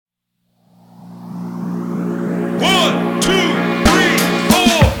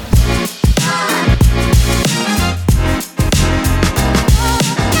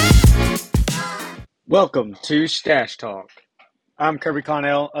Welcome to Stache Talk. I'm Kirby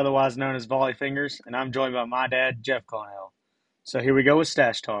Connell, otherwise known as Volley Fingers, and I'm joined by my dad, Jeff Connell. So here we go with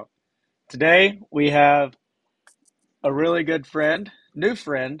Stache Talk. Today we have a really good friend, new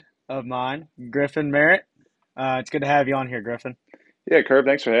friend of mine, Griffin Merritt. It's good to have you on here, Griffin. Yeah, Curb,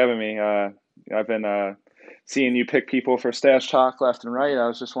 thanks for having me. I've been seeing you pick people for Stash Talk left and right. I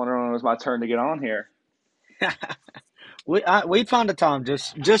was just wondering when it was my turn to get on here. We found a time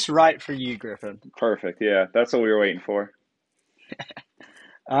just right for you, Griffin. Perfect. Yeah, that's what we were waiting for.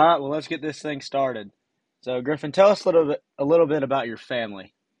 All right, well let's get this thing started. So Griffin, tell us a little bit about your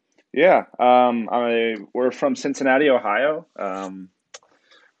family. Yeah, we're from Cincinnati, Ohio.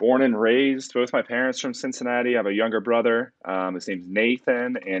 Born and raised, both my parents from Cincinnati. I have a younger brother. His name's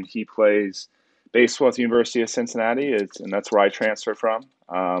Nathan, and he plays baseball at the University of Cincinnati. And that's where I transferred from.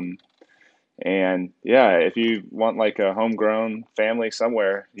 And yeah, if you want like a homegrown family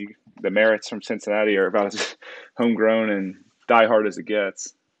somewhere, the Merritts from Cincinnati are about as homegrown and diehard as it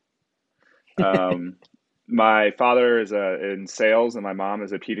gets. Um, my father is in sales, and my mom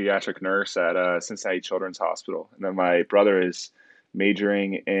is a pediatric nurse at Cincinnati Children's Hospital. And then my brother is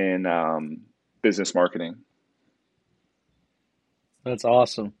majoring in business marketing. That's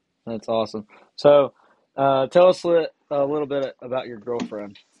awesome. That's awesome. So, tell us a little bit about your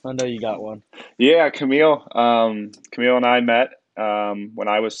girlfriend. I know you got one. Yeah, Camille. Camille and I met when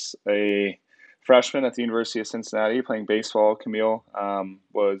I was a freshman at the University of Cincinnati playing baseball. Camille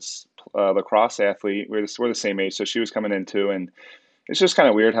was a lacrosse athlete. We're the same age, so she was coming in too. And it's just kind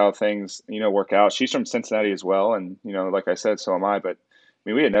of weird how things, work out. She's from Cincinnati as well, and like I said, so am I. But I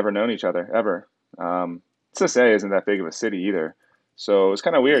mean, we had never known each other ever. Cincinnati isn't that big of a city either, so it was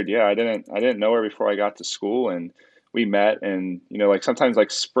kind of weird. Yeah, I didn't know her before I got to school, and we met. And like sometimes like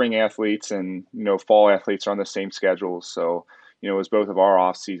spring athletes and fall athletes are on the same schedules. So it was both of our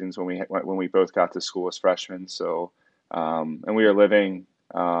off seasons when we both got to school as freshmen. So and we were living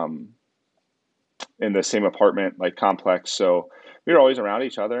in the same apartment like complex. So we were always around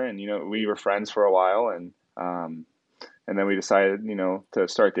each other, and we were friends for a while, and then we decided to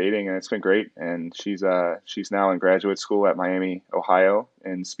start dating, and it's been great. And she's now in graduate school at Miami, Ohio,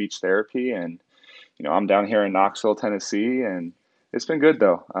 in speech therapy, and I'm down here in Knoxville, Tennessee, and it's been good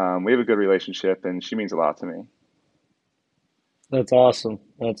though. We have a good relationship, and she means a lot to me. That's awesome.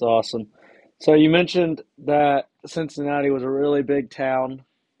 That's awesome. So you mentioned that Cincinnati was a really big town.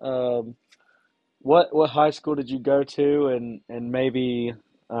 Um, what high school did you go to, and maybe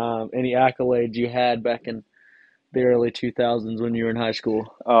any accolades you had back in the early 2000s when you were in high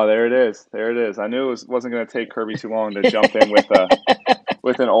school? Oh, there it is. There it is. I knew wasn't going to take Kirby too long to jump in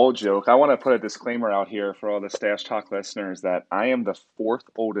with an old joke. I want to put a disclaimer out here for all the Stash Talk listeners that I am the fourth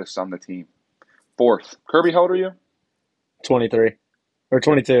oldest on the team. Fourth. Kirby, how old are you? 23 or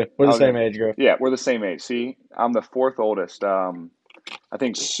 22. We're the Okay. same age group. Yeah, we're the same age. See, I'm the fourth oldest. I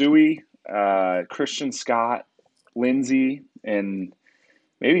think Suey, Christian Scott, Lindsay, and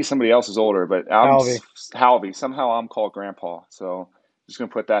maybe somebody else is older, but Halvey. Halvey. Somehow I'm called Grandpa. So just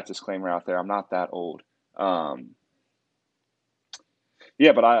gonna put that disclaimer out there. I'm not that old. Um,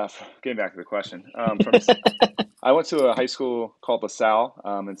 yeah, but getting back to the question. I went to a high school called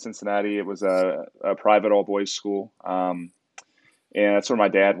LaSalle in Cincinnati. It was a private all boys school. And that's where my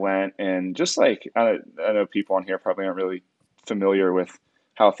dad went. And just like I know people on here probably aren't really familiar with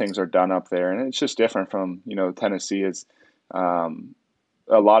how things are done up there, and it's just different from Tennessee. Is um,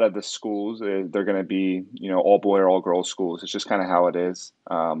 a lot of the schools they're going to be all boy or all girls schools. It's just kind of how it is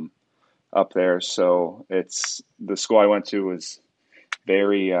up there. So it's the school I went to was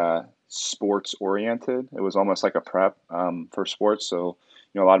very sports oriented. It was almost like a prep for sports. So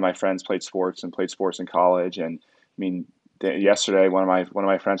a lot of my friends played sports and played sports in college. And I mean, yesterday one of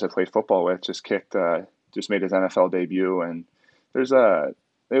my friends I played football with just made his NFL debut. And there's a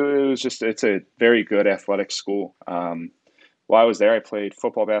it was just it's a very good athletic school. While I was there, I played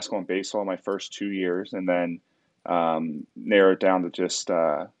football, basketball, and baseball my first 2 years, and then narrowed down to just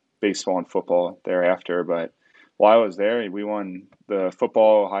baseball and football thereafter. But while I was there, we won the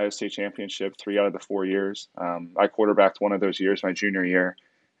football Ohio State championship 3 out of the 4 years. I quarterbacked one of those years my junior year,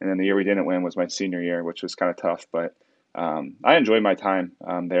 and then the year we didn't win was my senior year, which was kind of tough. But I enjoyed my time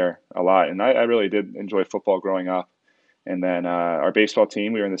there a lot, and I really did enjoy football growing up. And then our baseball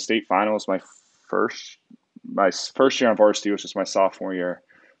team, we were in the state finals first my first year on varsity, which was my sophomore year,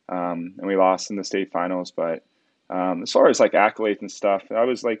 and we lost in the state finals. But as far as like accolades and stuff, I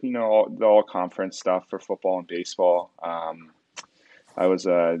was like the all conference stuff for football and baseball. I was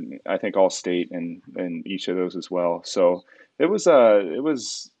I think all state in each of those as well. So it was a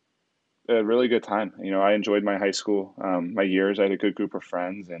really good time. I enjoyed my high school my years. I had a good group of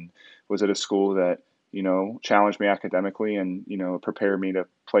friends and was at a school that challenge me academically and, prepare me to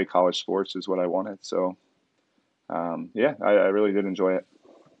play college sports is what I wanted. So, yeah, I really did enjoy it.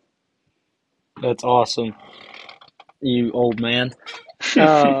 That's awesome, you old man.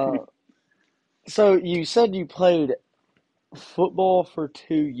 Uh, so you said you played football for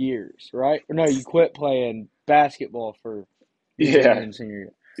 2 years, right? Or no, you quit playing basketball for your junior Yeah, and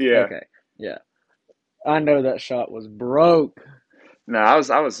senior year. yeah. Okay, yeah. I know that shot was broke. No, I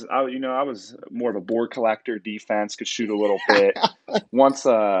was more of a board collector, defense, could shoot a little bit. Once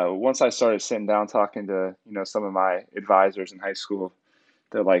I started sitting down talking to, some of my advisors in high school,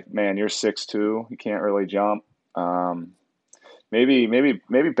 they're like, "Man, you're 6'2", you can't really jump. Um, maybe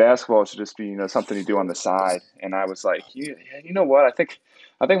basketball should just be, something you do on the side." And I was like, you know what? I think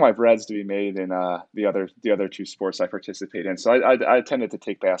my bread's to be made in the other two sports I participate in. So I tended to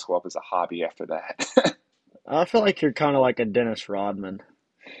take basketball up as a hobby after that. I feel like you're kind of like a Dennis Rodman.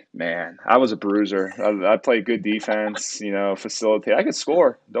 Man, I was a bruiser. I played good defense, facilitate. I could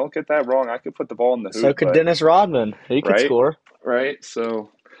score. Don't get that wrong. I could put the ball in the So hoop, could but Dennis Rodman. He could right, score. right. So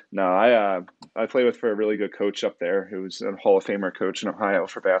no, I played with for a really good coach up there who was a Hall of Famer coach in Ohio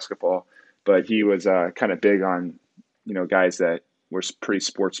for basketball, but he was kind of big on guys that were pretty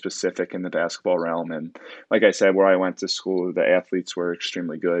sports specific in the basketball realm. And like I said, where I went to school, the athletes were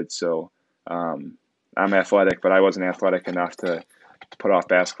extremely good. So um, I'm athletic, but I wasn't athletic enough to put off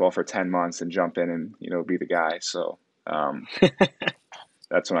basketball for 10 months and jump in and, be the guy. So um,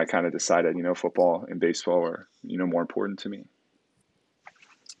 that's when I kind of decided, football and baseball were, more important to me.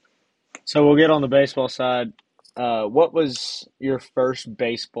 So we'll get on the baseball side. What was your first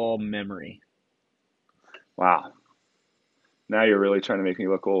baseball memory? Wow. Now you're really trying to make me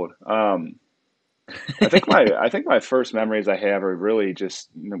look old. I think my first memories I have are really just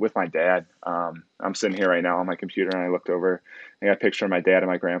with my dad. I'm sitting here right now on my computer and I looked over and got a picture of my dad and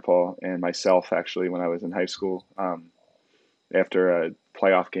my grandpa and myself actually when I was in high school. After a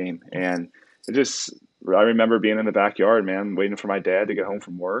playoff game. And I remember being in the backyard, man, waiting for my dad to get home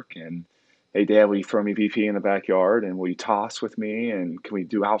from work. And, hey, Dad, will you throw me BP in the backyard? And will you toss with me? And can we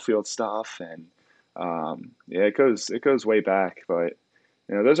do outfield stuff? And yeah, it goes way back. But,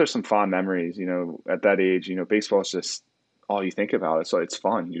 those are some fond memories. At that age, baseball is just all you think about. It's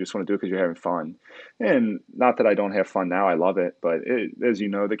fun. You just want to do it because you're having fun. And not that I don't have fun now, I love it. But as you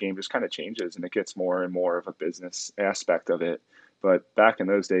know, the game just kind of changes and it gets more and more of a business aspect of it. But back in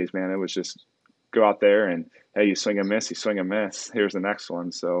those days, man, it was just go out there and hey, you swing and miss, you swing and miss. Here's the next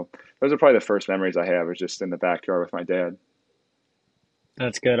one. So those are probably the first memories I have, is just in the backyard with my dad.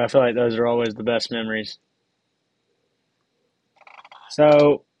 That's good. I feel like those are always the best memories.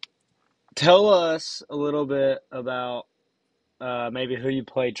 So tell us a little bit about maybe who you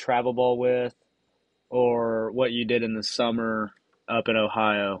played travel ball with or what you did in the summer up in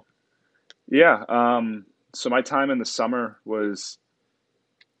Ohio. Yeah. So my time in the summer was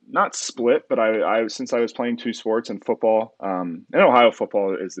not split, but I since I was playing two sports and football, in Ohio,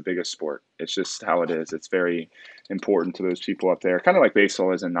 football is the biggest sport. It's just how it is. It's very important to those people up there. Kind of like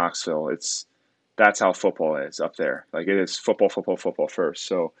baseball is in Knoxville. That's how football is up there. Like it is football, football, football first.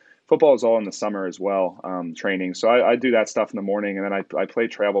 So football is all in the summer as well, training. So I do that stuff in the morning, and then I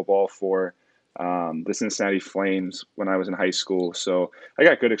played travel ball for the Cincinnati Flames when I was in high school. So I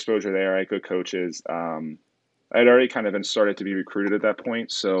got good exposure there. I had good coaches. I'd already kind of been started to be recruited at that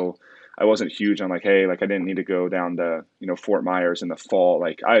point, so I wasn't huge on like, hey, like I didn't need to go down to Fort Myers in the fall.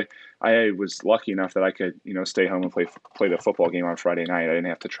 Like I was lucky enough that I could stay home and play the football game on Friday night. I didn't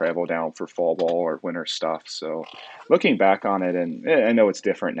have to travel down for fall ball or winter stuff. So looking back on it, and I know it's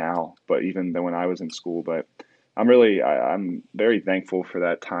different now, but even than when I was in school, but I'm very thankful for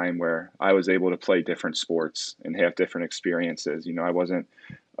that time where I was able to play different sports and have different experiences. I wasn't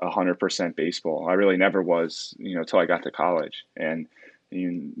 100% baseball. I really never was, till I got to college. And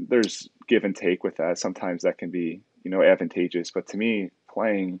there's give and take with that. Sometimes that can be, advantageous. But to me,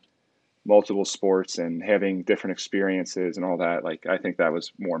 playing multiple sports and having different experiences and all that, like I think that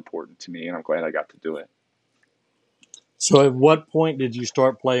was more important to me, and I'm glad I got to do it. So, at what point did you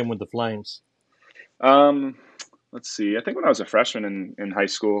start playing with the Flames? Um, let's see. I think when I was a freshman in high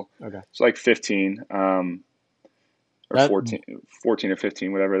school, Okay, it's like 15, or that 14 or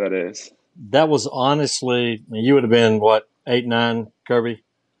 15, whatever that is. that was honestly, you would have been what, 8, 9, Kirby.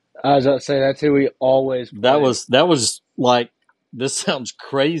 I was about to say that's who we always played. That was like, this sounds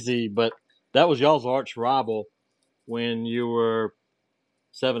crazy, but that was y'all's arch rival when you were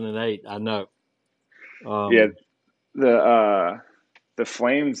 7 and 8. I know. Yeah, Um, the the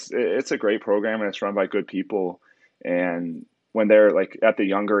Flames, it's a great program and it's run by good people. And when they're like at the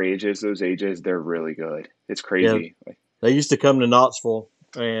younger ages, those ages, they're really good. It's yeah, crazy. Like, they used to come to Knoxville,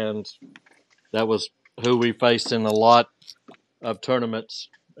 and that was who we faced in a lot of tournaments,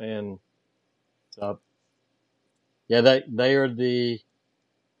 and yeah, they are the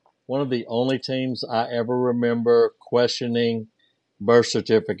one of the only teams I ever remember questioning birth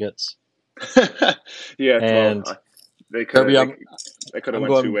certificates. Yeah, well, And they could have Kirby, they could have I'm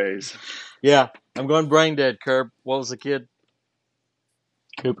went two going. ways. Yeah, I'm going brain dead. Curb. What was the kid?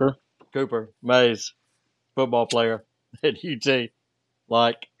 Cooper. Cooper Mays, football player at UT.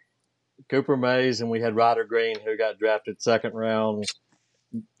 Like Cooper Mays, and we had Ryder Green, who got drafted second round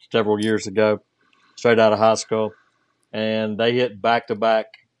several years ago, straight out of high school, and they hit back to back,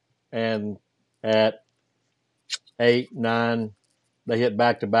 and at 8, 9, they hit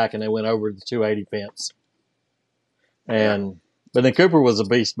back to back, and they went over the 280 fence. Yeah. And but then Cooper was a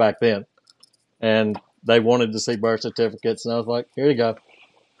beast back then, and they wanted to see birth certificates, and I was like, "Here you go."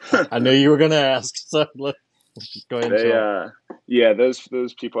 I knew you were going to ask, so let's just go ahead and They show it. yeah,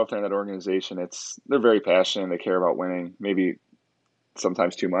 those people up there in that organization, they're very passionate and they care about winning. Maybe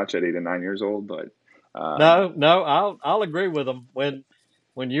sometimes too much at 8 and 9 years old, but um, No, I'll agree with them. When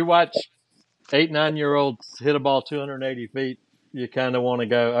you watch 8, 9 year olds hit a ball 280 feet, you kind of want to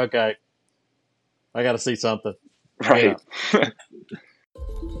go, okay, I got to see something, you right. know.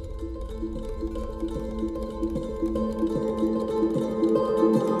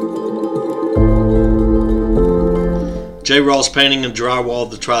 J. Ross Painting and Drywall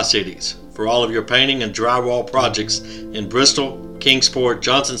of the Tri-Cities for all of your painting and drywall projects in Bristol, Kingsport,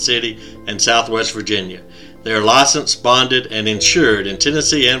 Johnson City, and Southwest Virginia. They are licensed, bonded, and insured in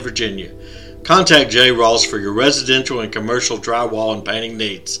Tennessee and Virginia. Contact J. Ross for your residential and commercial drywall and painting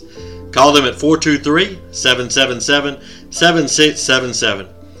needs. Call them at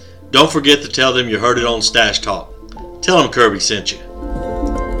 423-777-7677. Don't forget to tell them you heard it on Stache Talk. Tell them Kirby sent you.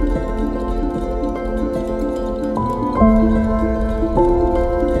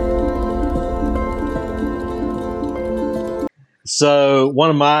 So one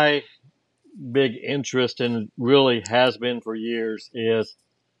of my big interest, and really has been for years, is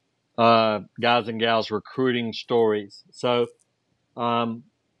guys and gals recruiting stories. So um,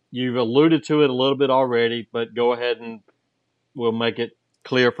 you've alluded to it a little bit already, but go ahead and we'll make it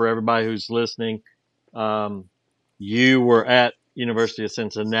clear for everybody who's listening. Um, you were at University of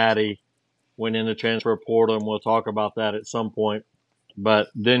Cincinnati, went in the transfer portal, and we'll talk about that at some point, but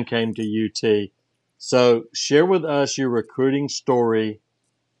then came to UT. So share with us your recruiting story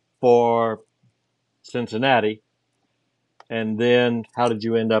for Cincinnati, and then how did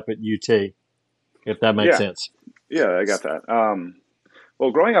you end up at UT, if that makes Yeah, sense? yeah, I got that.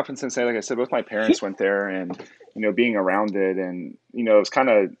 Well, growing up in Cincinnati, like I said, both my parents went there, and being around it, and it was kind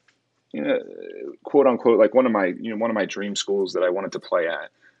of you know, quote unquote, like one of my dream schools that I wanted to play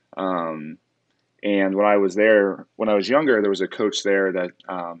at. Um, and when I was there, when I was younger, there was a coach there that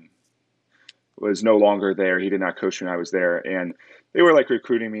was no longer there. He did not coach when I was there, and they were like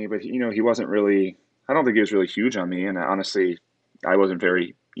recruiting me, but he wasn't really. I don't think he was really huge on me, and honestly, I wasn't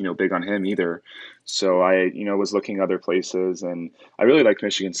very big on him either. So I was looking other places, and I really liked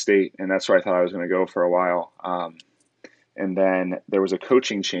Michigan State, and that's where I thought I was going to go for a while. And then there was a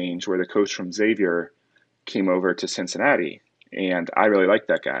coaching change where the coach from Xavier came over to Cincinnati. And I really liked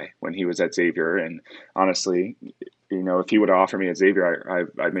that guy when he was at Xavier. And honestly, if he would have offered me at Xavier,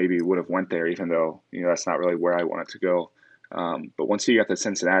 I maybe would have went there, even though that's not really where I wanted to go. But once he got the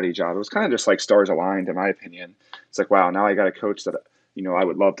Cincinnati job, it was kind of just like stars aligned, in my opinion. It's like, wow, now I got a coach that I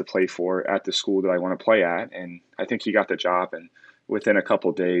would love to play for at the school that I want to play at, and I think he got the job. And within a couple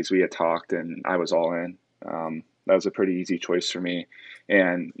of days, we had talked, and I was all in. That was a pretty easy choice for me.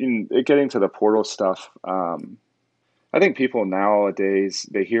 And getting to the portal stuff, I think people nowadays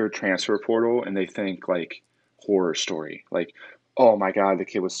they hear transfer portal and they think like horror story, like, oh my God, the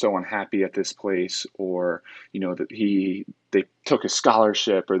kid was so unhappy at this place, or that they took a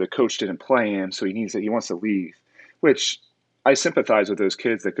scholarship, or the coach didn't play him, so he wants to leave. Which I sympathize with those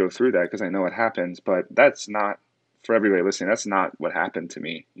kids that go through that because I know it happens, but that's not for everybody listening. That's not what happened to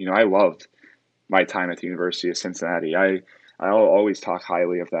me. I loved my time at the University of Cincinnati. I'll always talk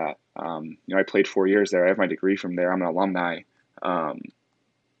highly of that. I played 4 years there. I have my degree from there. I'm an alumni. Um,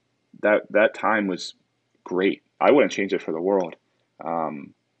 that time was great. I wouldn't change it for the world.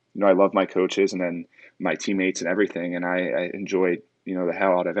 I love my coaches and then my teammates and everything, and I enjoyed the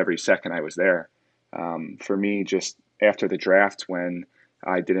hell out of every second I was there. For me, just after the draft, when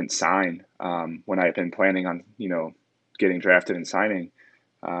I didn't sign, when I had been planning on getting drafted and signing,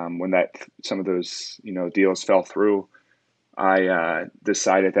 when that some of those deals fell through, I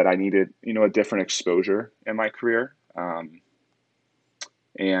decided that I needed a different exposure in my career, and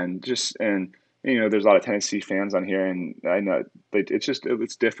there's a lot of Tennessee fans on here, and I know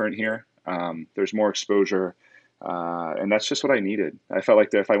it's different here. There's more exposure, and that's just what I needed. I felt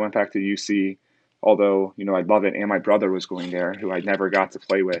like that if I went back to UC, although I'd love it, and my brother was going there, who I never got to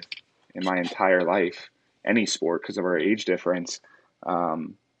play with in my entire life, any sport because of our age difference. That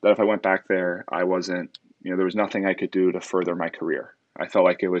if I went back there, I wasn't, there was nothing I could do to further my career. I felt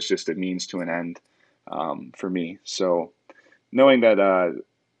like it was just a means to an end for me. So knowing that, and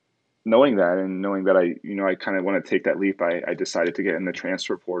knowing that I kind of want to take that leap, I decided to get in the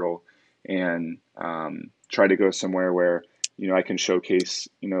transfer portal and try to go somewhere where, I can showcase,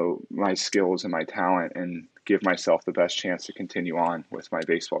 my skills and my talent and give myself the best chance to continue on with my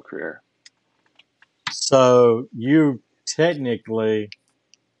baseball career. So you technically,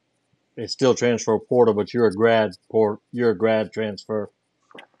 it's still transfer portal, but you're a grad transfer.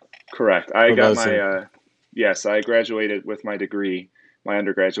 Correct. I got my, yes, I graduated with my degree, my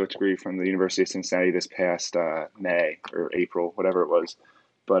undergraduate degree from the University of Cincinnati this past May or April, whatever it was.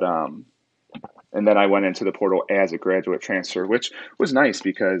 But, and then I went into the portal as a graduate transfer, which was nice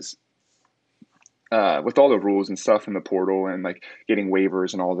because with all the rules and stuff in the portal and like getting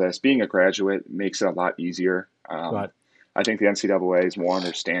waivers and all this, being a graduate makes it a lot easier. Right. I think the NCAA is more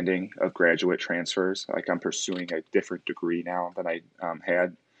understanding of graduate transfers. Like I'm pursuing a different degree now than I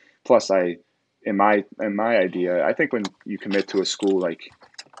had. Plus, in my idea, I think when you commit to a school, like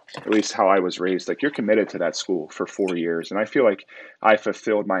at least how I was raised, like you're committed to that school for 4 years, and I feel like I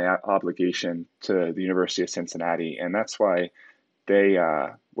fulfilled my obligation to the University of Cincinnati, and that's why they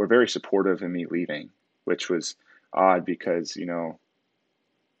were very supportive in me leaving, which was odd because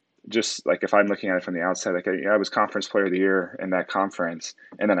just like if I'm looking at it from the outside, like I was conference player of the year in that conference,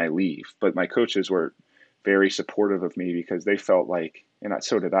 and then I leave. But my coaches were very supportive of me because they felt like, and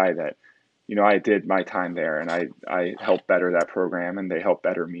so did I, that I did my time there, and I helped better that program, and they helped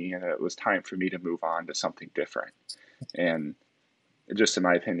better me, and it was time for me to move on to something different. And just in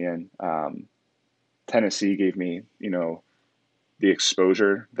my opinion, Tennessee gave me the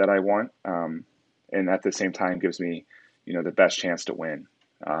exposure that I want, and at the same time gives me the best chance to win.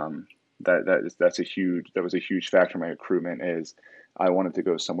 That was a huge factor in my recruitment is I wanted to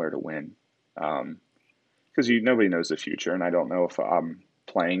go somewhere to win, because nobody knows the future, and I don't know if I'm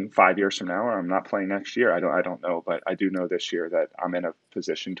playing 5 years from now or I'm not playing next year. I don't know, but I do know this year that I'm in a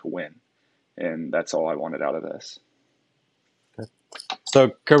position to win, and that's all I wanted out of this. Okay. So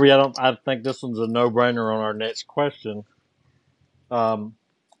Kirby, I think this one's a no-brainer on our next question. But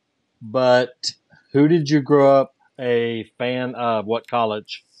who did you grow up a fan of? What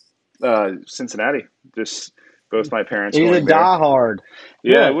college? Cincinnati. Just both my parents He's a going there. diehard.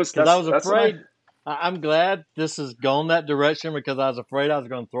 Yeah, it Good, was. because I was That's when afraid. I'm glad this has gone that direction because I was afraid I was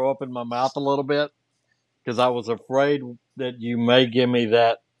going to throw up in my mouth a little bit because I was afraid that you may give me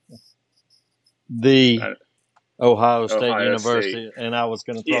the Ohio State Ohio University, State. and I was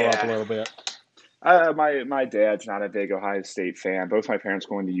going to throw up a Yeah. little bit. My dad's not a big Ohio State fan. Both my parents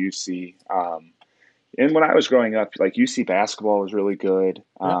going to UC. And when I was growing up, like UC basketball was really good.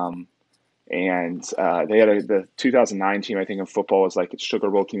 Yep. And they had the 2009 team, I think, in football was like the Sugar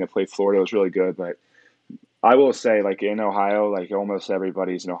Bowl team that played Florida. It was really good. But I will say, like in Ohio, like almost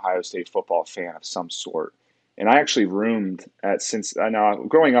everybody's an Ohio State football fan of some sort. And I actually roomed now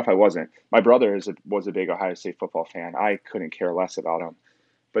growing up, I wasn't. My brother was a big Ohio State football fan. I couldn't care less about him.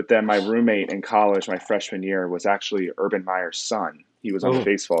 But then my roommate in college, my freshman year, was actually Urban Meyer's son. He was on the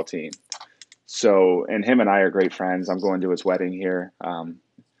baseball team. So, and him and I are great friends. I'm going to his wedding here,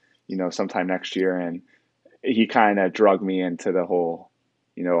 sometime next year. And he kind of drugged me into the whole,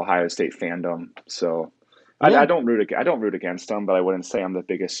 Ohio State fandom. So Yeah. I don't root against him, but I wouldn't say I'm the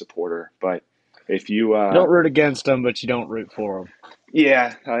biggest supporter. But if you, You don't root against them, but you don't root for them.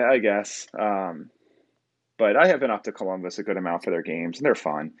 yeah, I guess. But I have been up to Columbus a good amount for their games, and they're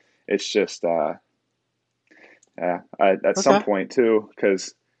fun. It's just, at some point too,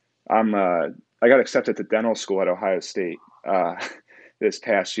 because I got accepted to dental school at Ohio State this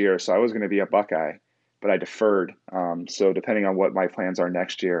past year, so I was going to be a Buckeye, but I deferred. So depending on what my plans are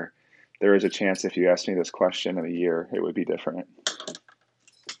next year, there is a chance if you ask me this question in a year, it would be different.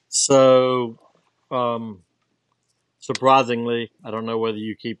 So, surprisingly, I don't know whether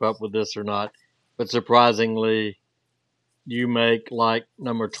you keep up with this or not, but surprisingly, you make like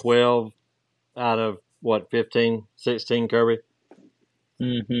number 12 out of what, 15, 16, Kirby?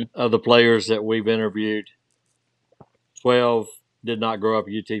 Mm-hmm. Of the players that we've interviewed, 12 did not grow up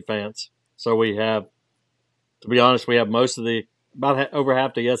UT fans. So we have, to be honest, we have about over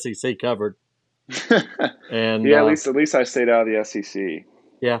half the SEC covered. And yeah, at least I stayed out of the SEC.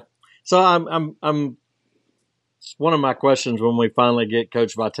 Yeah. So I'm one of my questions when we finally get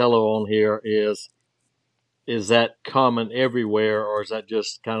Coach Vitello on here is is that common everywhere, or is that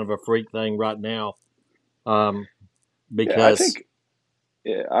just kind of a freak thing right now? Um, Yeah, I because think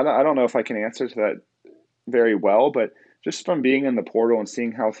yeah, I don't know if I can answer to that very well, but just from being in the portal and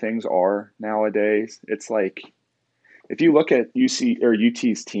seeing how things are nowadays, it's like if you look at UC or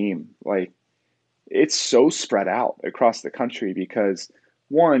UT's team, like it's so spread out across the country because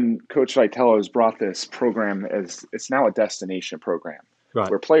one, Coach Vitello has brought this program as it's now a destination program right,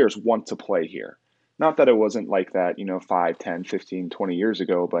 where players want to play here. Not that it wasn't like that, 5, 10, 15, 20 years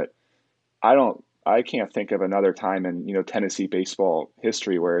ago, but I can't think of another time in, Tennessee baseball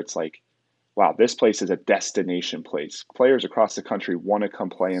history where it's like, wow, this place is a destination place. Players across the country want to come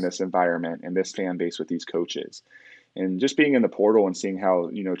play in this environment and this fan base with these coaches. And just being in the portal and seeing how,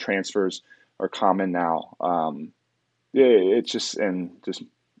 transfers are common now. It's just, and just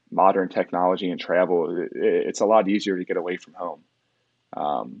modern technology and travel, it's a lot easier to get away from home.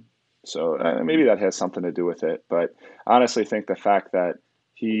 Um, so maybe that has something to do with it. But I honestly think the fact that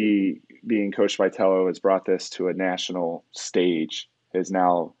he, being coached by Tello, has brought this to a national stage has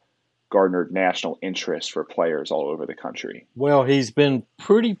now garnered national interest for players all over the country. well, he's been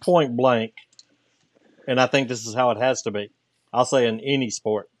pretty point blank, and I think this is how it has to be. I'll say in any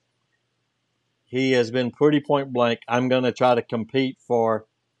sport, he has been pretty point blank. I'm going to try to compete for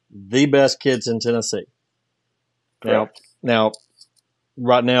the best kids in Tennessee. Now, Correct. now,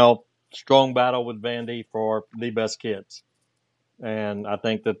 right now, strong battle with Vandy for the best kids, and I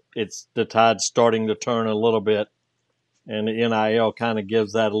think that it's the tide's starting to turn a little bit, and the NIL kind of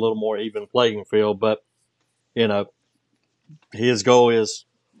gives that a little more even playing field. But you know, his goal is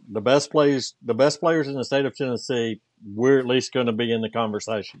the best players in the state of Tennessee. We're at least going to be in the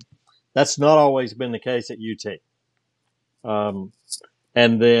conversation. That's not always been the case at UT. Um,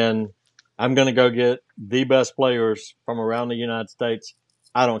 and then I'm going to go get the best players from around the United States.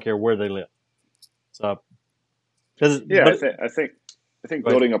 I don't care where they live. So, Yeah, but I think go ahead.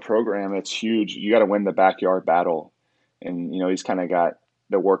 building a program, it's huge. You got to win the backyard battle, and he's kind of got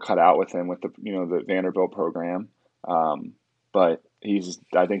the work cut out with him with the Vanderbilt program. Um, but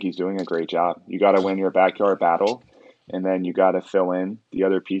I think he's doing a great job. You got to win your backyard battle, and then you got to fill in the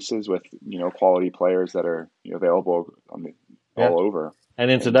other pieces with quality players that are available Yeah. all over. And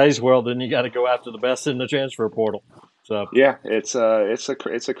in And today's world, then you got to go after the best in the transfer portal. So, yeah, it's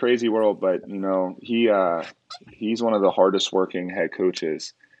a crazy world, but he's one of the hardest working head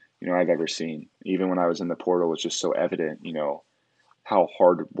coaches I've ever seen. Even when I was in the portal, it's just so evident how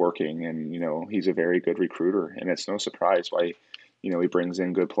hard working, and he's a very good recruiter, and it's no surprise why he brings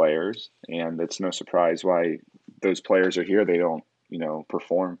in good players, and it's no surprise why those players are here. They don't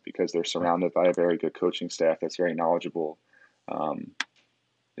perform because they're surrounded by a very good coaching staff that's very knowledgeable. Um,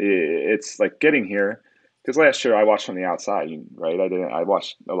 it's like getting here because last year I watched from the outside, right? I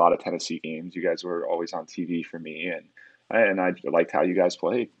watched a lot of Tennessee games. You guys were always on TV for me, and I liked how you guys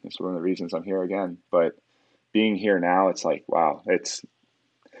played. That's one of the reasons I'm here again. But being here now, it's like wow, it's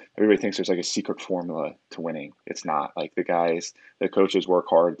everybody thinks there's like a secret formula to winning. It's not. Like the coaches work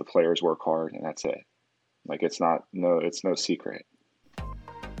hard, the players work hard, and that's it. Like it's no secret.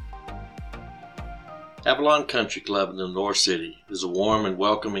 Avalon Country Club in the North City is a warm and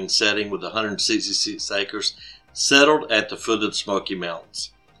welcoming setting with 166 acres settled at the foot of the Smoky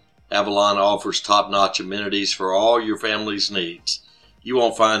Mountains. Avalon offers top-notch amenities for all your family's needs. You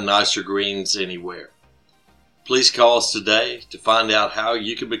won't find nicer greens anywhere. Please call us today to find out how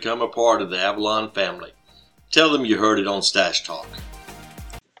you can become a part of the Avalon family. Tell them you heard it on Stache Talk.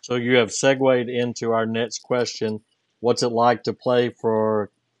 so you have segued into our next question. What's it like to play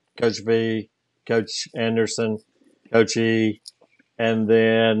for Coach V, Coach Anderson, Coach E, and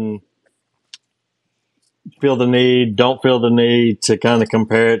then feel the need, don't feel the need to kind of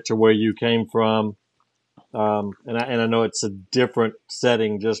compare it to where you came from? And I know it's a different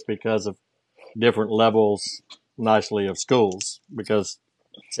setting just because of different levels, nicely, of schools, because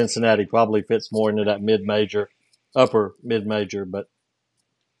Cincinnati probably fits more into that mid-major, upper mid-major. But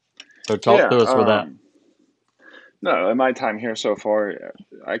so talk Yeah. to us with that. No, in my time here so far,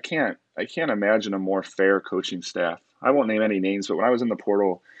 I can't imagine a more fair coaching staff. I won't name any names, but when I was in the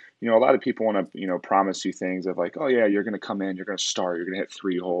portal, a lot of people want to, promise you things of like, oh yeah, you're going to come in, you're going to start, you're going to hit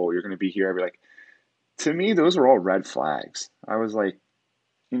 3 hole, you're going to be here every like. To me, those were all red flags. I was like,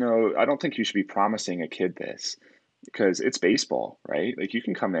 I don't think you should be promising a kid this because it's baseball, right? Like you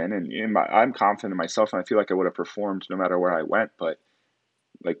can come in and I'm confident in myself, and I feel like I would have performed no matter where I went. But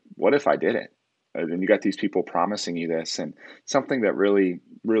like, what if I didn't? And then you got these people promising you this, and something that really,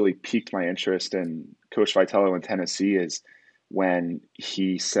 really piqued my interest in Coach Vitello in Tennessee is when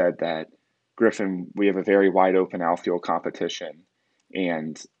he said that Griffin, we have a very wide open outfield competition,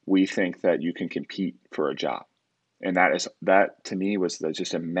 and we think that you can compete for a job. And that to me was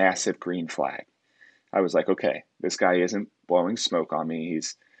just a massive green flag. I was like, okay, this guy isn't blowing smoke on me.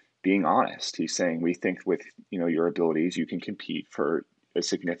 He's being honest. He's saying we think with your abilities you can compete for a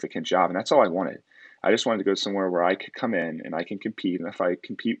significant job, and that's all I wanted. I just wanted to go somewhere where I could come in and I can compete, and if I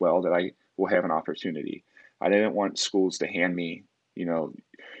compete well, that I will have an opportunity. I didn't want schools to hand me,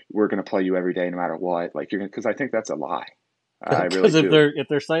 we're going to play you every day no matter what. Like because I think that's a lie. I really Because do. if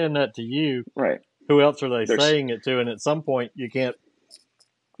they're saying that to you, Right. who else are they There's saying it to? And at some point, you can't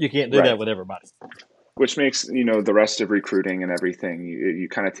do that right. with everybody. Which makes the rest of recruiting and everything, you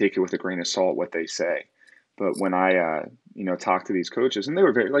kind of take it with a grain of salt what they say. But when I talked to these coaches, and they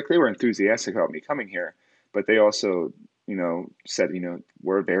were they were enthusiastic about me coming here, but they also said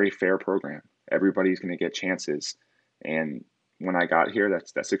we're a very fair program. Everybody's going to get chances, and when I got here,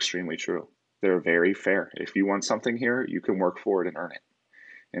 that's extremely true. They're very fair. If you want something here, you can work for it and earn it,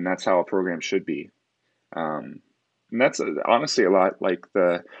 and that's how a program should be. And that's honestly a lot like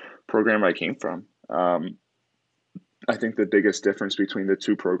the program I came from. I think the biggest difference between the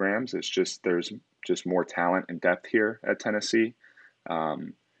two programs is just there's just more talent and depth here at Tennessee,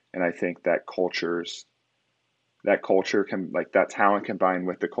 and I think that culture can like that talent combined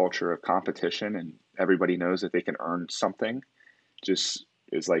with the culture of competition and everybody knows that they can earn something just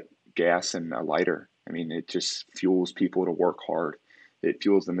is like gas and a lighter. I mean, it just fuels people to work hard. It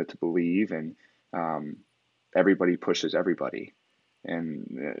fuels them to believe, and um, everybody pushes everybody.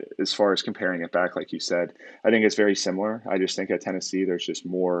 And as far as comparing it back, like you said, I think it's very similar. I just think at Tennessee, there's just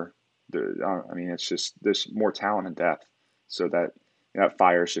more. I mean, it's just there's more talent and depth, so that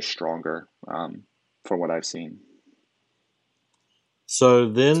fire is just stronger from what I've seen. So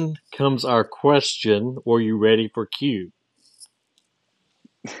then comes our question: were you ready for Q?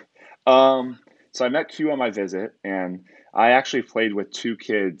 Um, so I met Q on my visit, and I actually played with two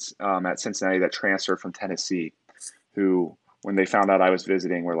kids at Cincinnati that transferred from Tennessee, who, when they found out I was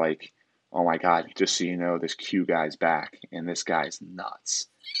visiting, were like, "Oh my God, just so you know, this Q guy's back, and this guy's nuts."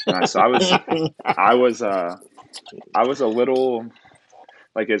 And so I was, I was a little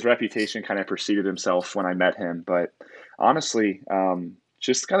like his reputation kind of preceded himself when I met him, but honestly,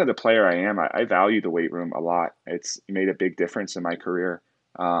 just kind of the player I am, I value the weight room a lot. It's made a big difference in my career.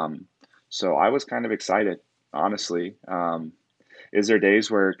 Um, so I was kind of excited, honestly. Is there days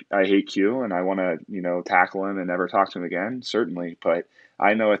where I hate Q and I want to, tackle him and never talk to him again? Certainly. But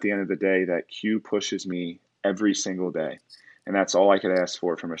I know at the end of the day that Q pushes me every single day. And that's all I could ask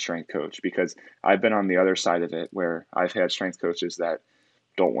for from a strength coach because I've been on the other side of it where I've had strength coaches that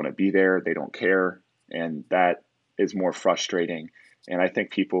don't want to be there, they don't care. And that is more frustrating. And I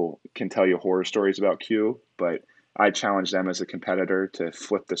think people can tell you horror stories about Q, but I challenge them as a competitor to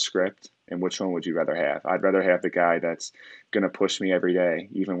flip the script. And which one would you rather have? I'd rather have the guy that's going to push me every day,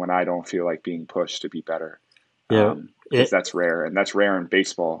 even when I don't feel like being pushed to be better. Yeah, Because that's rare. And that's rare in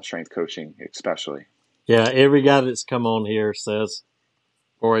baseball, strength coaching, especially. yeah. Every guy that's come on here says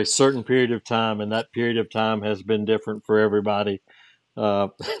for a certain period of time, and that period of time has been different for everybody. Uh,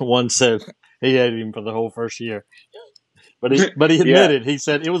 one said he hated him for the whole first year, but he Yeah, admitted he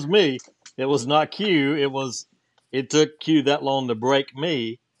said it was me. It was not Q. It took Q that long to break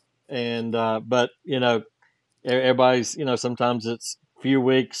me, and but everybody's sometimes it's a few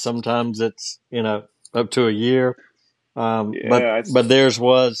weeks, sometimes it's up to a year. yeah. But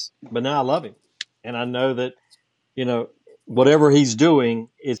but now I love him, and I know that you know whatever he's doing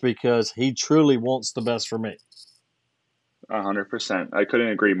is because he truly wants the best for me. 100%. I couldn't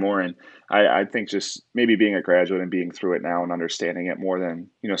agree more. And I think just maybe being a graduate and being through it now and understanding it more than,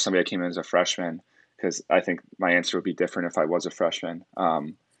 somebody that came in as a freshman, because I think my answer would be different if I was a freshman.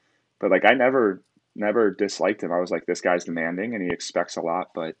 But like I never disliked him. I was like, this guy's demanding and he expects a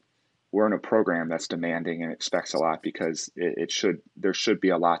lot, but we're in a program that's demanding and expects a lot because there should be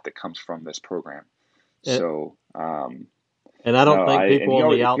a lot that comes from this program. And, So, and I don't no, think and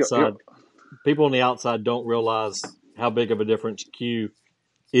people on the outside don't realize how big of a difference Q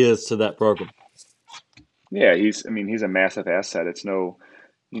is to that program. yeah, he's a massive asset. It's no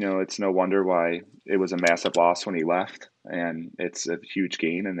wonder why it was a massive loss when he left, and it's a huge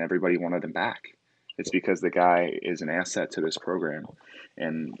gain, and everybody wanted him back. It's because the guy is an asset to this program,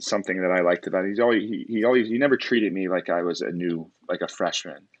 and something that I liked about him, he never treated me like I was like a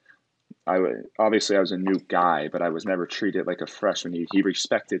freshman. Obviously I was a new guy, but I was never treated like a freshman. He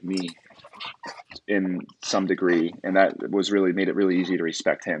respected me in some degree, and that was really made it really easy to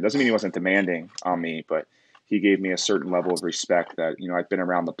respect him. Doesn't mean he wasn't demanding on me, but he gave me a certain level of respect that, I've been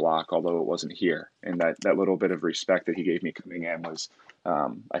around the block, although it wasn't here. And that little bit of respect that he gave me coming in was,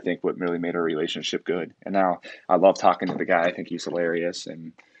 I think, what really made our relationship good. And now I love talking to the guy. I think he's hilarious.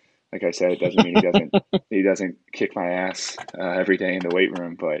 And like I said, it doesn't mean he doesn't kick my ass every day in the weight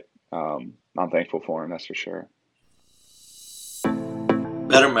room, but I'm thankful for him. That's for sure.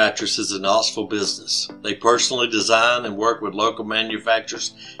 Better Mattress is a Knoxville business. They personally design and work with local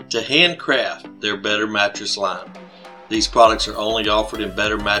manufacturers to handcraft their Better Mattress line. These products are only offered in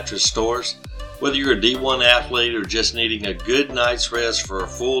Better Mattress stores. Whether you're a D1 athlete or just needing a good night's rest for a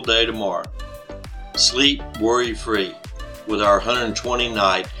full day tomorrow, sleep worry-free with our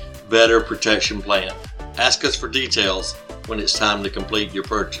 120-night Better Protection Plan. Ask us for details when it's time to complete your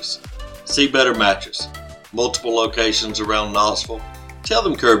purchase. See Better Mattress. Multiple locations around Knoxville. Tell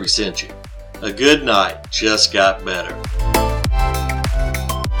them Kirby sent you. A good night just got better.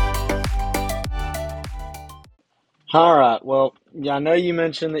 All right. Well, yeah, I know you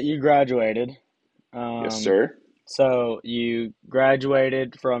mentioned that you graduated. Yes, Um, sir. so you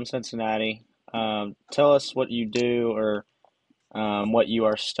graduated from Cincinnati. Tell us what you do or what you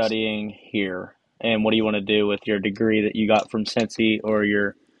are studying here, and what do you want to do with your degree that you got from Cincy or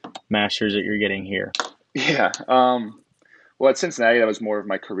your master's that you're getting here. Yeah. Well, at Cincinnati, that was more of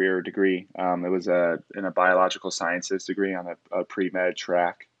my career degree. It was in a biological sciences degree on a pre-med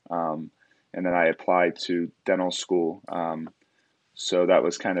track. And then I applied to dental school. So that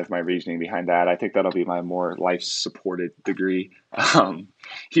was kind of my reasoning behind that. I think that'll be my more life-supported degree. Um,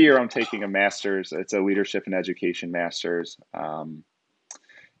 Here, I'm taking a master's. It's a leadership and education master's. And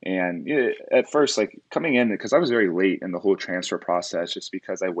yeah, at first, like coming in, because I was very late in the whole transfer process, just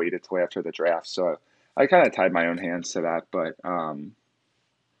because I waited till after the draft. So I kind of tied my own hands to that. But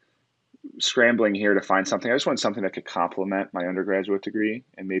scrambling here to find something, I just wanted something that could complement my undergraduate degree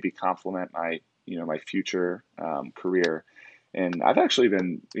and maybe complement my future career. And I've actually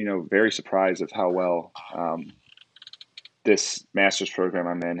been, very surprised of how well this master's program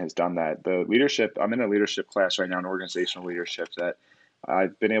I'm in has done that. I'm in a leadership class right now, in organizational leadership, that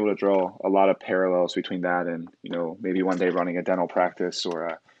I've been able to draw a lot of parallels between that and, maybe one day running a dental practice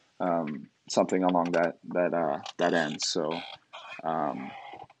or something along that end. So I'm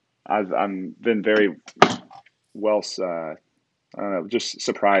been very well, I don't know, just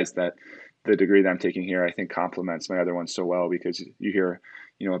surprised that the degree that I'm taking here, I think, complements my other ones so well, because you hear,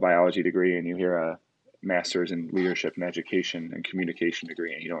 a biology degree and you hear a master's in leadership and education and communication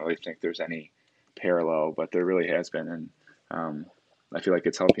degree, and you don't really think there's any parallel, but there really has been. And I feel like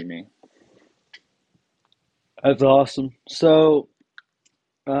it's helping me. That's awesome. So,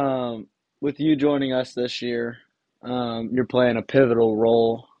 with you joining us this year, you're playing a pivotal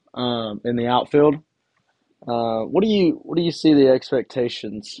role in the outfield. What do you see the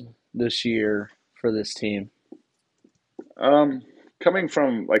expectations this year for this team? Um, Coming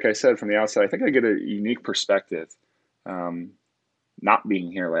from, like I said, from the outside, I think I get a unique perspective. Um, Not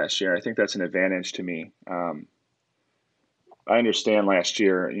being here last year, I think that's an advantage to me. I understand last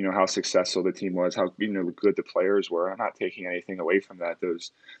year, how successful the team was, how good the players were. I'm not taking anything away from that.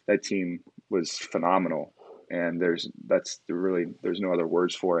 That team was phenomenal, and there's no other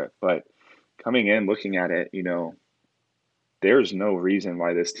words for it. But coming in, looking at it, there's no reason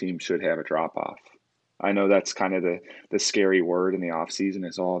why this team should have a drop off. I know that's kind of the scary word in the off season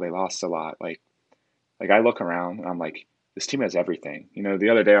is, oh, they lost a lot. Like I look around and I'm like, this team has everything. The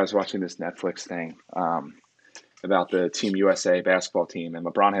other day I was watching this Netflix thing about the Team USA basketball team, and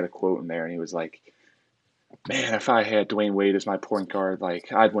LeBron had a quote in there, and he was like, "Man, if I had Dwayne Wade as my point guard,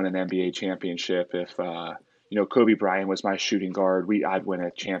 like I'd win an NBA championship. If Kobe Bryant was my shooting guard, I'd win a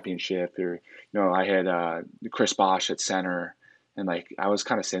championship. Or I had Chris Bosh at center, and like I was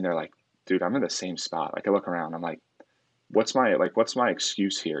kind of sitting there like, dude, I'm in the same spot. Like I look around, I'm like, what's my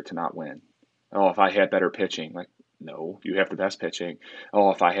excuse here to not win? Oh, if I had better pitching, like no, you have the best pitching.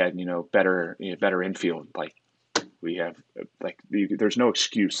 Oh, if I had better infield, like we have there's no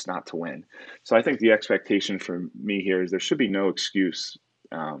excuse not to win. So I think the expectation for me here is there should be no excuse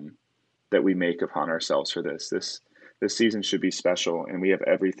that we make upon ourselves for this. This season should be special, and we have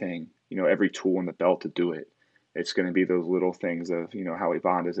everything, every tool in the belt to do it. It's going to be those little things of how we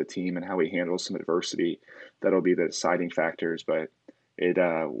bond as a team and how we handle some adversity that'll be the deciding factors. But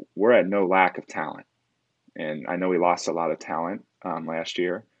we're at no lack of talent, and I know we lost a lot of talent last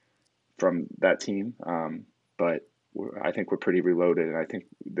year from that team, but I think we're pretty reloaded, and I think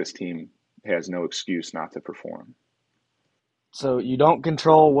this team has no excuse not to perform. So you don't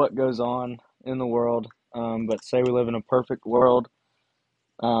control what goes on in the world, but say we live in a perfect world.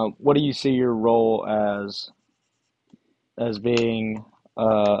 What do you see your role as being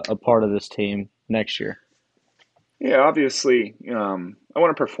a part of this team next year? Yeah, obviously, I want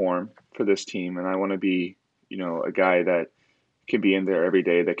to perform for this team, and I want to be, a guy that can be in there every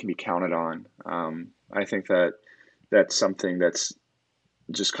day, that can be counted on. I think that that's something that's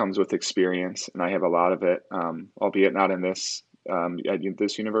just comes with experience, and I have a lot of it, albeit not in at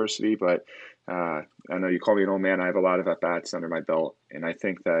this university, but I know you call me an old man. I have a lot of at bats under my belt, and I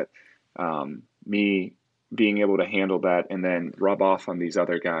think that me being able to handle that and then rub off on these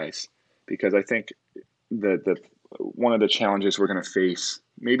other guys, because I think the one of the challenges we're going to face,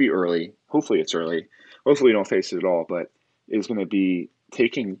 maybe early, hopefully it's early, hopefully we don't face it at all, but is going to be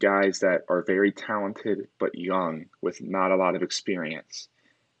taking guys that are very talented but young with not a lot of experience.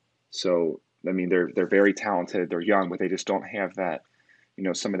 So I mean, they're very talented, they're young, but they just don't have that,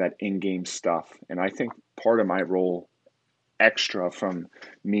 some of that in-game stuff. And I think part of my role, extra from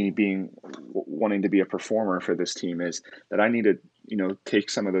me being wanting to be a performer for this team, is that I need to, take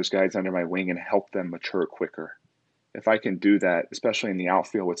some of those guys under my wing and help them mature quicker. If I can do that, especially in the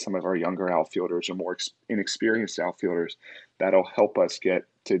outfield with some of our younger outfielders or more inexperienced outfielders, that'll help us get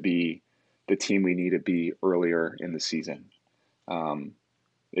to be the team we need to be earlier in the season. Um,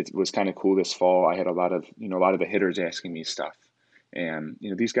 it was kind of cool this fall. I had a lot of the hitters asking me stuff, and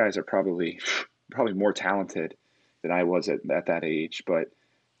these guys are probably more talented than I was at that age. But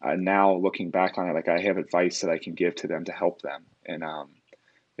now looking back on it, like, I have advice that I can give to them to help them, and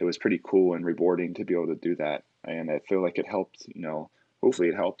it was pretty cool and rewarding to be able to do that. And I feel like it helped. Hopefully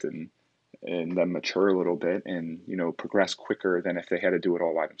it helped and them mature a little bit and progress quicker than if they had to do it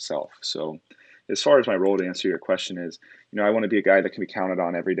all by themselves. So as far as my role, to answer your question, is, I want to be a guy that can be counted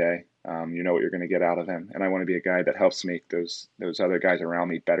on every day. You know what you're going to get out of him, and I want to be a guy that helps make those other guys around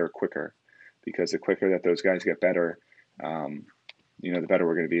me better quicker, because the quicker that those guys get better, um, the better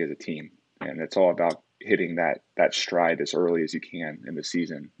we're going to be as a team. And it's all about hitting that stride as early as you can in the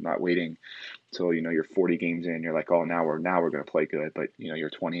season, not waiting till you're 40 games in. You're like, oh, now we're going to play good, but you're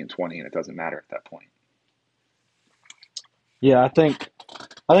 20-20, and it doesn't matter at that point. Yeah, I think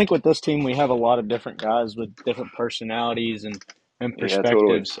with this team we have a lot of different guys with different personalities and Yeah,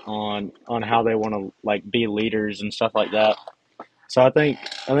 totally. perspectives on how they want to like be leaders and stuff like that. So I think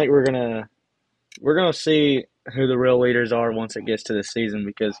we're gonna see who the real leaders are once it gets to the season,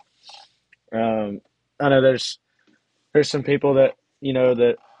 because um, I know there's some people that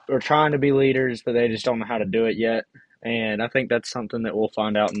that are trying to be leaders, but they just don't know how to do it yet. And I think that's something that we'll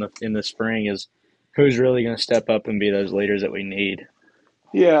find out in the spring, is who's really going to step up and be those leaders that we need.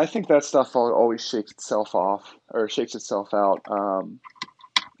 Yeah, I think that stuff always shakes itself off, or shakes itself out.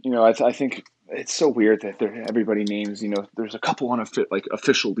 I think it's so weird that everybody names, there's a couple like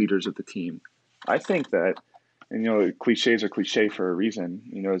official leaders of the team. I think that, and cliches are cliche for a reason,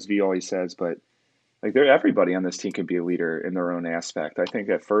 as V always says, but like, everybody on this team can be a leader in their own aspect. I think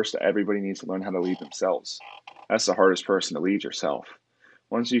at first everybody needs to learn how to lead themselves. That's the hardest person to lead, yourself.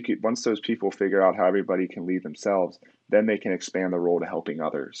 Once those people figure out how everybody can lead themselves, then they can expand the role to helping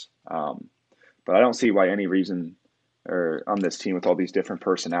others. But I don't see why any reason, or on this team with all these different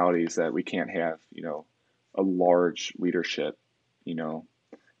personalities, that we can't have a large leadership. You know,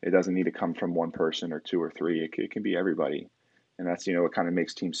 it doesn't need to come from one person or two or three. It can be everybody, and that's what kind of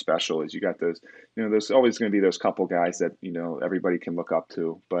makes teams special. Is you got those, there's always going to be those couple guys that everybody can look up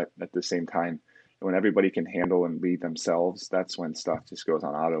to, but at the same time, when everybody can handle and lead themselves, that's when stuff just goes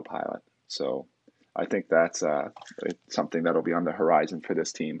on autopilot. So I think that's something that'll be on the horizon for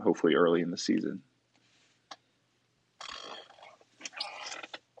this team, hopefully early in the season.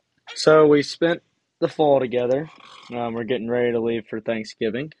 So we spent the fall together. We're getting ready to leave for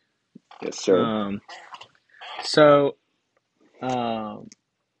Thanksgiving. Yes, sir. Um, so um,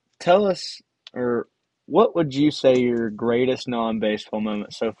 tell us, or what would you say your greatest non-baseball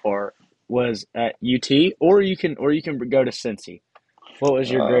moment so far was at UT, or you can go to Cincy. What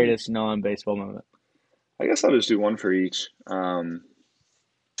was your Um, greatest non-baseball moment? I guess I'll just do one for each.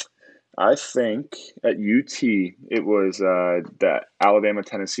 I think at UT it was that Alabama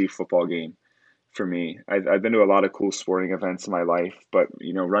Tennessee football game for me. I've been to a lot of cool sporting events in my life, but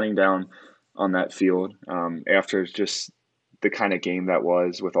running down on that field after just the kind of game that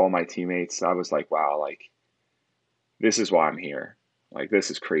was with all my teammates, I was like, wow, like, this is why I'm here. Like, this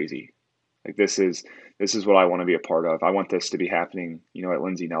is crazy. Like, this is what I want to be a part of. I want this to be happening, at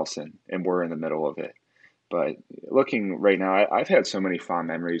Lindsey Nelson, and we're in the middle of it. But looking right now, I've had so many fond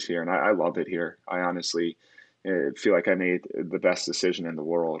memories here, and I love it here. I honestly feel like I made the best decision in the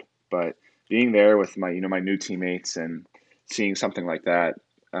world. But being there with my new teammates and seeing something like that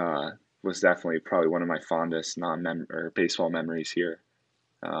was definitely probably one of my fondest non or baseball memories here.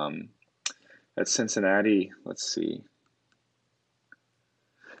 Um, at Cincinnati, let's see.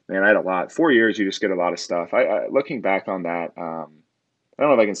 man, I had a lot. 4 years, you just get a lot of stuff. Looking back on that, I don't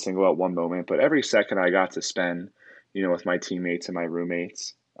know if I can single out one moment, but every second I got to spend, with my teammates and my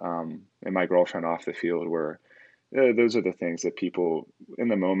roommates, and my girlfriend off the field were, those are the things that people in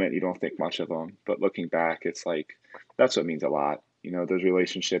the moment, you don't think much of them, but looking back, it's like, that's what means a lot. Those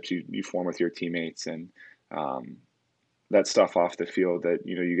relationships you form with your teammates, and um, that stuff off the field that,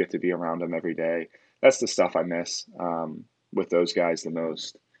 you get to be around them every day. That's the stuff I miss, with those guys the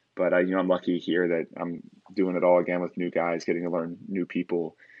most. But I'm lucky here that I'm doing it all again with new guys, getting to learn new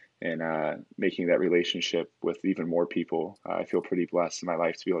people, and making that relationship with even more people. I feel pretty blessed in my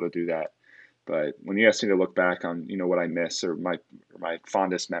life to be able to do that. But when you ask me to look back on, what I miss, or my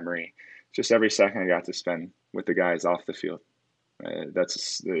fondest memory, just every second I got to spend with the guys off the field. I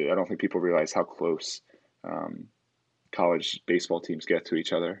don't think people realize how close, um, college baseball teams get to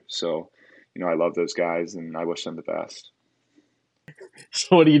each other. So, I love those guys, and I wish them the best.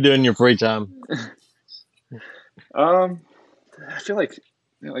 So what do you do in your free time? Um, I feel like,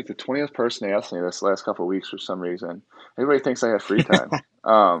 the 20th person to ask me this last couple of weeks for some reason. Everybody thinks I have free time.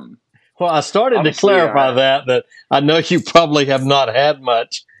 Well, I started to Obviously, clarify that I know you probably have not had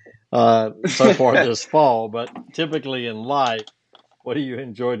much so far this fall, but typically in life, what do you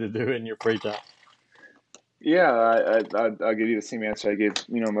enjoy to do in your free time? yeah, I'll give you the same answer I gave,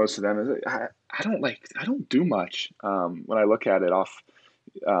 most of them. I don't do much, when I look at it off.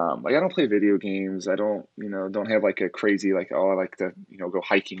 Like, I don't play video games. I don't have like a crazy, like, oh, I like to, go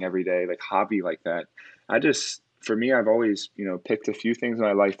hiking every day, like hobby like that. For me, I've always, picked a few things in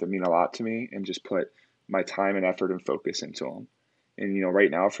my life that mean a lot to me, and just put my time and effort and focus into them. And, right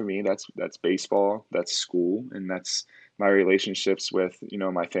now for me, that's baseball, that's school, and that's my relationships with,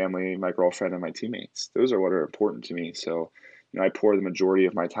 my family, my girlfriend, and my teammates. Those are what are important to me. So, I pour the majority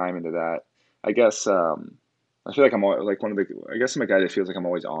of my time into that. I guess, I feel like I'm like I guess I'm a guy that feels like I'm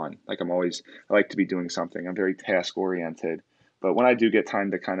always on. I like to be doing something. I'm very task oriented. But when I do get time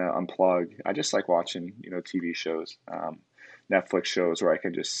to kind of unplug, I just like watching, TV shows, Netflix shows where I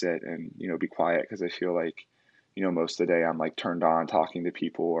can just sit and, be quiet, because I feel like, most of the day I'm like turned on talking to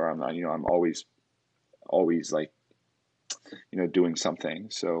people, or I'm not, I'm always like, doing something.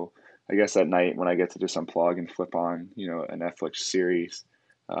 So I guess at night when I get to just unplug and flip on, a Netflix series,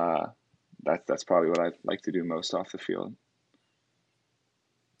 uh, that's probably what I like to do most off the field.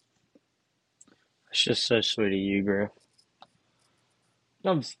 It's just so sweet of you, Griff.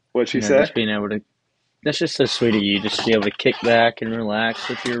 I'm, What'd she Just say? being able to. That's just so sweet of you, just to be able to kick back and relax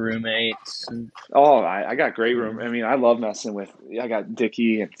with your roommates, and Oh, I got great you room. know. I mean, I love messing with. I got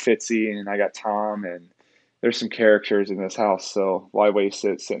Dickie and Fitzy, and I got Tom, and there's some characters in this house. So why waste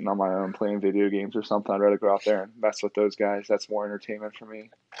it sitting on my own playing video games or something? I'd rather go out there and mess with those guys. That's more entertainment for me.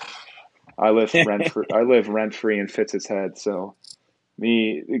 I live rent free in Fitz's head. So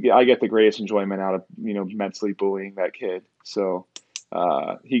I get the greatest enjoyment out of mentally bullying that kid. So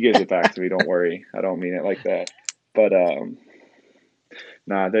he gives it back to me. Don't worry, I don't mean it like that. But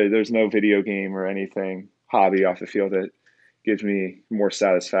nah, there's no video game or anything hobby off the field that gives me more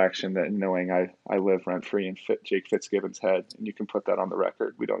satisfaction than knowing I live rent free in Jake Fitzgibbon's head. And you can put that on the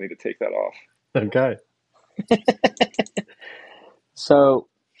record. We don't need to take that off. okay. So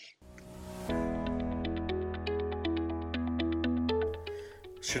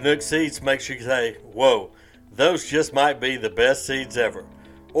Chinook seeds makes you say, whoa, those just might be the best seeds ever.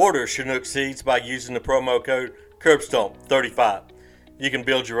 Order Chinook seeds by using the promo code CURBSTOMP35. You can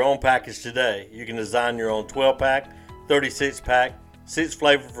build your own package today. You can design your own 12-pack, 36-pack,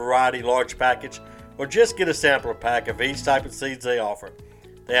 6-flavor variety large package, or just get a sampler pack of each type of seeds they offer.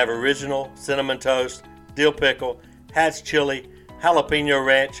 They have original, cinnamon toast, dill pickle, Hatch chili, jalapeno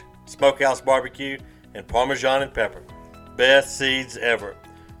ranch, smokehouse barbecue, and Parmesan and pepper. Best seeds ever.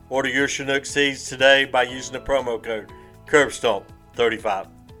 Order your Chinook seeds today by using the promo code CURBSTOMP35.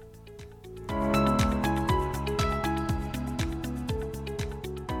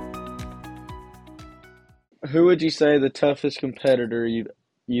 who would you say the toughest competitor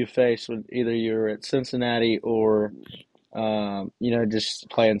you faced when either you were at Cincinnati or just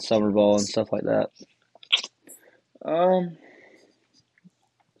playing summer ball and stuff like that? Um,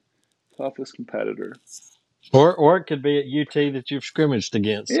 Toughest competitor. Or it could be at UT that you've scrimmaged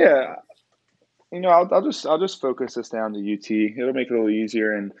against. Yeah, I'll just focus this down to UT. It'll make it a little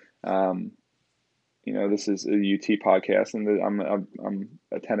easier. And um, this is a UT podcast, and I'm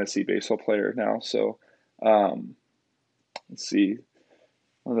a Tennessee baseball player now. So um, let's see,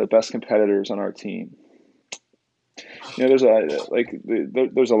 one of the best competitors on our team. There's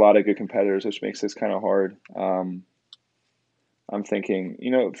a lot of good competitors, which makes this kind of hard. I'm thinking,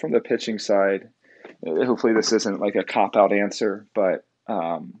 from the pitching side. Hopefully, this isn't like a cop out answer, but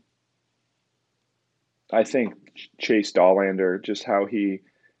Um, I think Chase Dollander, just how he,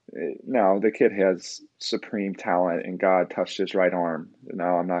 no, the kid has supreme talent, and God touched his right arm. No,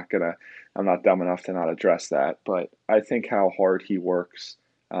 I'm not dumb enough to not address that. But I think how hard he works,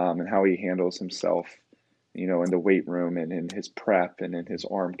 and how he handles himself, in the weight room and in his prep and in his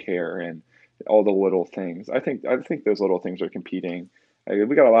arm care and all the little things. I think those little things are competing.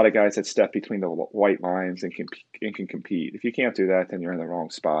 We got a lot of guys that step between the white lines and can compete. If you can't do that, then you're in the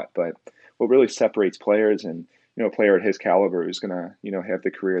wrong spot. But what really separates players, and a player at his caliber who's going to have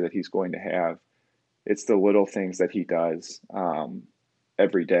the career that he's going to have, it's the little things that he does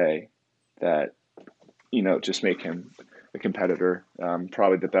every day that just make him a competitor.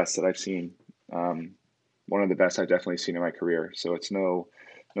 Probably the best that I've seen. One of the best I've definitely seen in my career. So it's no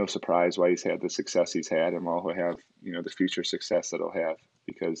surprise why he's had the success he's had, and why he'll have the future success that he'll have,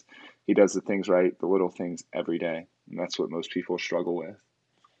 because he does the things right, the little things every day, and that's what most people struggle with.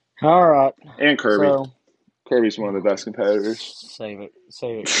 All right. And Kirby. So Kirby's one of the best competitors. save it,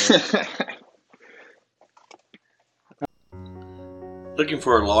 Griff. Looking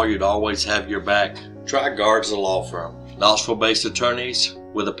for a lawyer to always have your back? Try Garza Law Firm. Knoxville-based attorneys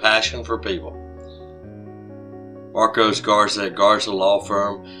with a passion for people. Marcos Garza at Garza Law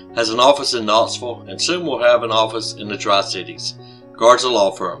Firm has an office in Knoxville and soon will have an office in the Tri-Cities. Garza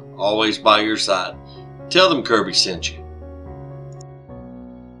Law Firm, always by your side. Tell them Kirby sent you.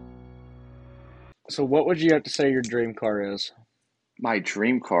 So what would you have to say your dream car is? My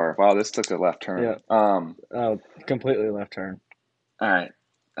dream car. Wow, this took a left turn. Yeah. Completely left turn. All right.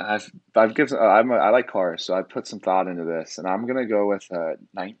 I like cars, so I put some thought into this, and I'm gonna go with a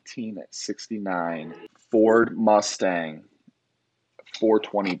 1969 Ford Mustang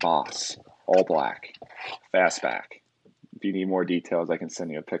 420 Boss, all black, fastback. If you need more details, I can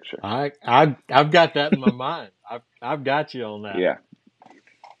send you a picture. I've got that in my mind. I've got you on that.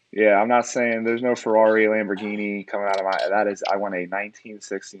 Yeah. I'm not saying there's no Ferrari, Lamborghini coming out of my. That is, I want a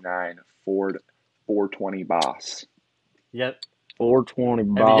 1969 Ford 420 Boss. Yep. 420 Have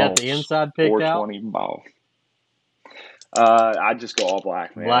you Boss. got the inside picked out? 420 Boss. I'd just go all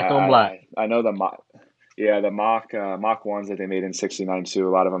black, man. Black on black. I know the Mach ones that they made in '69 too.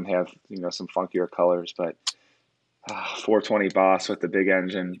 A lot of them have some funkier colors, but 420 Boss with the big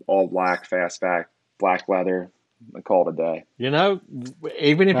engine, all black, fastback, black leather. I call it a day.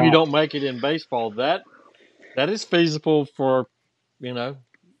 Even if you don't make it in baseball, that is feasible for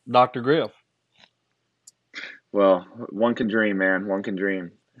Dr. Griff. Well, one can dream, man. One can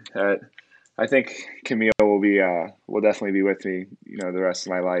dream. I think Camille will definitely be with me, the rest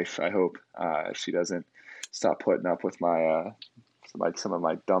of my life. I hope, if she doesn't stop putting up with my some of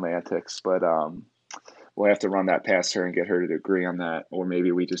my dumb antics. But we'll have to run that past her and get her to agree on that, or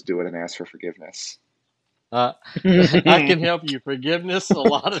maybe we just do it and ask for forgiveness. I can help you. Forgiveness a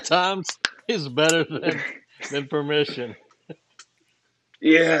lot of times is better than permission.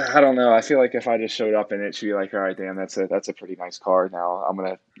 Yeah, I don't know. I feel like if I just showed up in it, she'd be like, "All right, Dan, that's a pretty nice car. Now I'm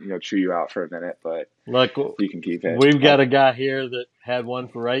gonna chew you out for a minute, but look, you can keep it." We've got a guy here that had one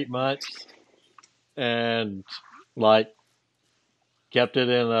for 8 months, and kept it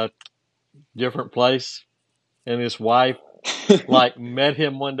in a different place, and his wife met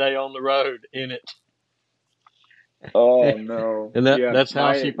him one day on the road in it. Oh no! And that's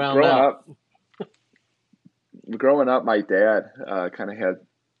how she found out. Growing up, my dad kind of had.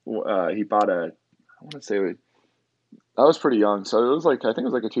 He bought I want to say, I was pretty young, so it was I think it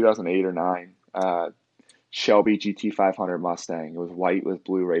was like a 2008 or 9 Shelby GT500 Mustang. It was white with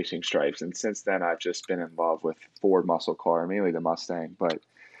blue racing stripes, and since then I've just been in love with Ford muscle car, mainly the Mustang. But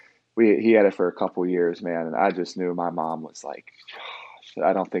he had it for a couple years, man, and I just knew my mom was like,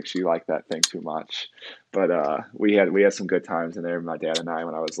 I don't think she liked that thing too much. But we had some good times in there, my dad and I,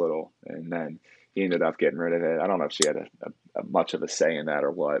 when I was little, and then he ended up getting rid of it. I don't know if she had a much of a say in that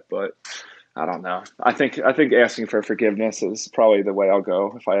or what, but I don't know. I think asking for forgiveness is probably the way I'll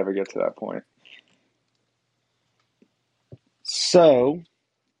go if I ever get to that point. So,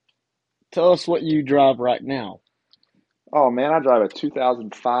 tell us what you drive right now. Oh man, I drive a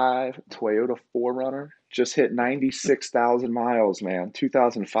 2005 Toyota 4Runner. Just hit 96,000 miles, man.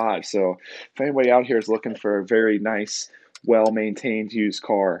 2005. So if anybody out here is looking for a very nice, well-maintained used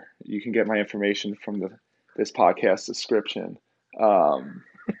car, you can get my information from this podcast description.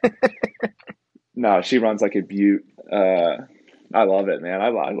 No, she runs like a beaut. I love it, man. I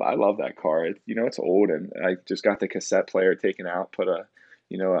love that car. It's old, and I just got the cassette player taken out, put a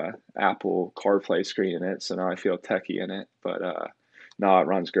Apple CarPlay screen in it, so now I feel techie in it. But no, it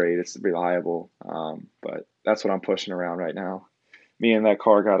runs great. It's reliable. But that's what I'm pushing around right now. Me and that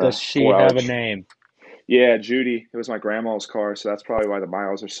car got Does she have a name? Yeah, Judy. It was my grandma's car, so that's probably why the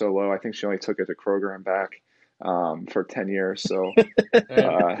miles are so low. I think she only took it to Kroger and back for 10 years. So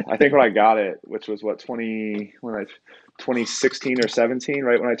And I think when I got it, which was what 2016 or 17,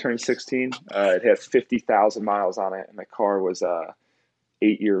 right when I turned 16, it had 50,000 miles on it, and the car was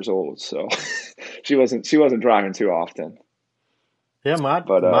 8 years old. So she wasn't driving too often. yeah, my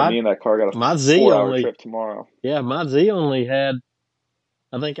But my me and that car got a my Z 4 hour only trip tomorrow. yeah, my Z only had,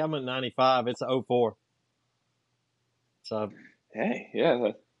 I think I'm at 95. It's a '04. So Hey,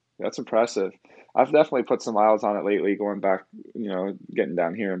 yeah, that's impressive. I've definitely put some miles on it lately, going back, getting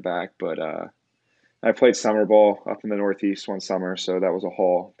down here and back. But I played summer ball up in the Northeast one summer, so that was a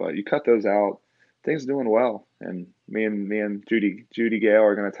haul. But you cut those out, things are doing well. And me and Judy Gale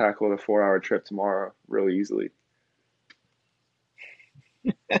are going to tackle the 4 hour trip tomorrow really easily.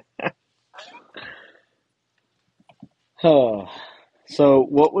 Oh. So,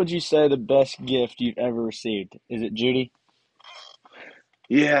 what would you say the best gift you've ever received? Is it Judy?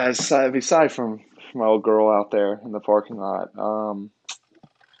 Yeah, aside from my old girl out there in the parking lot,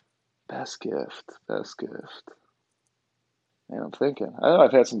 best gift. Man, I'm thinking. I know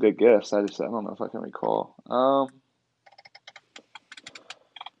I've had some good gifts. I don't know if I can recall.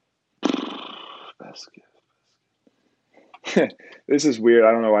 Best gift. This is weird.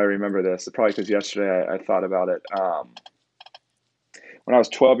 I don't know why I remember this. Probably because yesterday I thought about it. When I was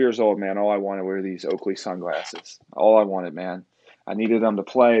 12 years old, man, all I wanted were these Oakley sunglasses. All I wanted, man. I needed them to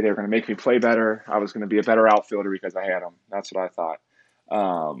play. They were going to make me play better. I was going to be a better outfielder because I had them. That's what I thought.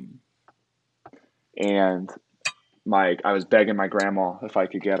 Um, and I was begging my grandma if I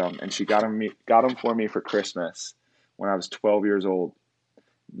could get them, and she got them for me for Christmas when I was 12 years old.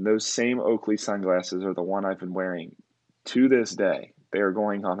 Those same Oakley sunglasses are the one I've been wearing to this day. They are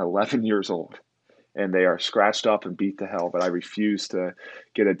going on 11 years old, and they are scratched up and beat to hell, but I refuse to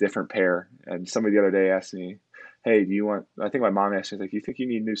get a different pair. And somebody the other day asked me, hey, do you want, I think my mom asked me, like, you think you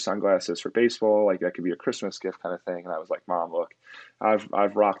need new sunglasses for baseball? Like, that could be a Christmas gift kind of thing. And I was like, Mom, look,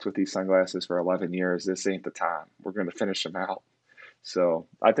 I've rocked with these sunglasses for 11 years. This ain't the time. We're going to finish them out. So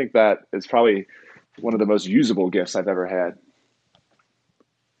I think that is probably one of the most usable gifts I've ever had.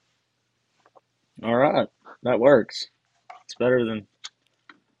 All right, that works. It's better than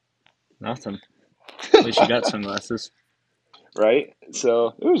nothing. At least you got sunglasses. Right.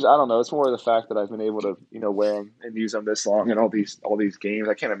 So it was, I don't know, it's more of the fact that I've been able to, wear them and use them this long in all these games.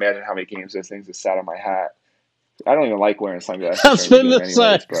 I can't imagine how many games those things have sat on my hat. I don't even like wearing I sunglasses was during the going game to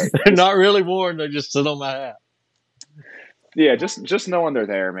say, anyways, but they're not really worn. They just sit on my hat. yeah, just knowing they're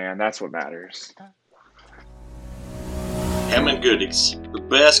there, man, that's what matters. Hammond Goodies, the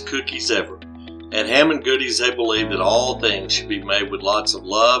best cookies ever. At Hammond Goodies, they believe that all things should be made with lots of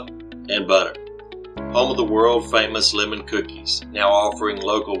love and butter. Home of the world famous lemon cookies, now offering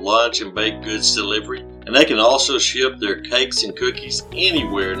local lunch and baked goods delivery, and they can also ship their cakes and cookies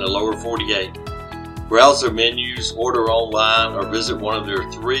anywhere in the lower 48. Browse their menus, order online, or visit one of their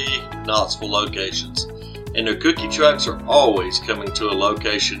 3 Knoxville locations. And their cookie trucks are always coming to a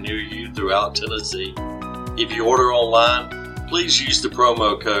location near you throughout Tennessee. If you order online, please use the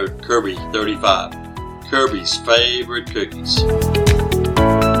promo code Kirby35. Kirby's favorite cookies.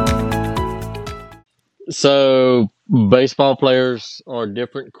 So baseball players are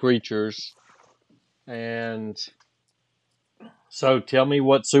different creatures, and so tell me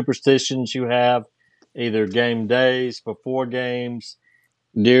what superstitions you have, either game days, before games,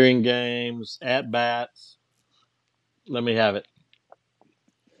 during games, at bats. Let me have it.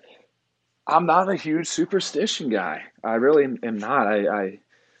 I'm not a huge superstition guy. I really am not. I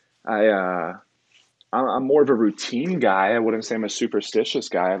I'm more of a routine guy. I wouldn't say I'm a superstitious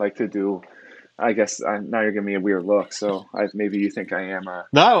guy. I like to do. I guess now you're giving me a weird look. So maybe you think I am a.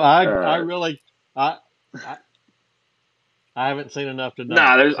 No, I Uh, really I I, I haven't seen enough to know.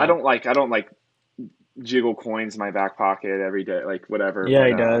 nah, I So don't like jiggle coins in my back pocket every day, like whatever. Yeah, But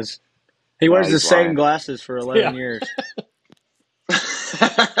he does. He nah, wears the he's same lying. glasses for 11 yeah. years.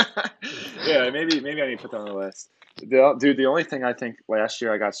 Yeah, maybe I need to put that on the list. The only thing I think last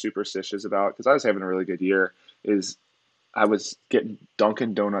year I got superstitious about, because I was having a really good year, is I was getting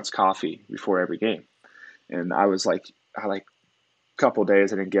Dunkin' Donuts coffee before every game, and I was like, I like a couple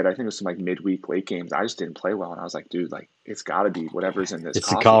days I didn't get it. I think it was some like midweek late games. I just didn't play well, and I was like, dude, like it's got to be whatever's in this It's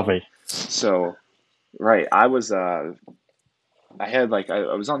the coffee. coffee. So right, I was on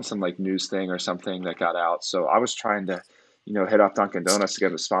some like news thing or something that got out. So I was trying to, hit up Dunkin' Donuts to get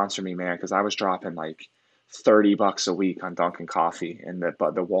them to sponsor me, man, because I was dropping like $30 a week on Dunkin' coffee, and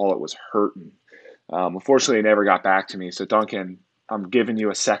the wallet was hurting. Unfortunately, it never got back to me. So Dunkin', I'm giving you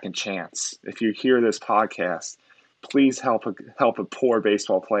a second chance. If you hear this podcast, please help a poor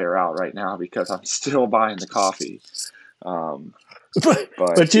baseball player out right now because I'm still buying the coffee. But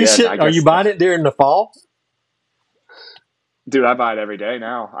But you yeah, I should. Are you guess buying it during the fall? dude, I buy it every day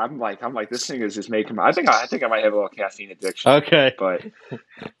now. I'm like this thing is just making I think I might have a little caffeine addiction. Okay. But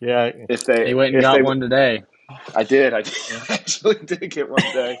Yeah. He went and if got they one today. I did I Yeah. actually did get one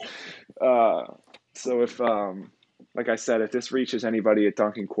today. Uh, so if like I said, if this reaches anybody at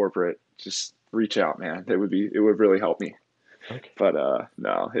Dunkin' Corporate, just reach out, man. It would really help me. Okay. But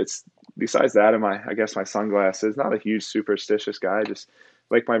no, it's besides that and I guess my sunglasses. Not a huge superstitious guy. Just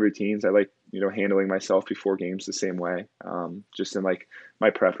like my routines. I like handling myself before games the same way. Just in like my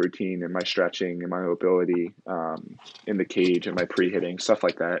prep routine and my stretching and my mobility in the cage and my pre-hitting stuff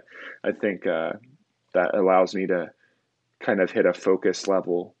like that. I think that allows me to kind of hit a focus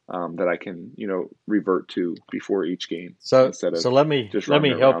level that I can revert to before each game So instead of let me just let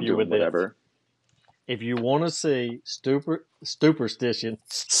running me help around you doing with this. whatever. If you want to see superstition,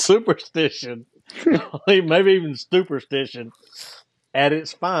 maybe even superstition at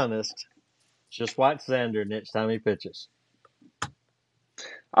its finest, just watch Xander next time he pitches.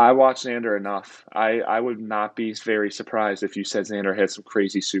 I watch Xander enough. I would not be very surprised if you said Xander had some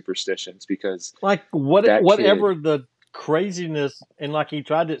crazy superstitions because Like that whatever kid. the craziness, and like he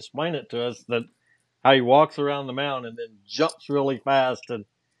tried to explain it to us that how he walks around the mound and then jumps really fast, and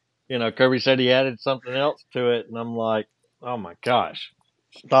Kirby said he added something else to it, and I'm like, oh my gosh,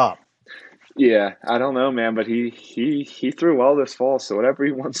 stop. Yeah, I don't know, man, but he threw well this fall. So whatever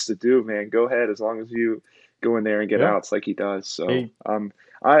he wants to do, man, go ahead as long as you go in there and get Yeah, outs like he does. So he.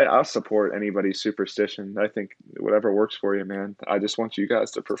 I'll support anybody's superstition. I think whatever works for you, man. I just want you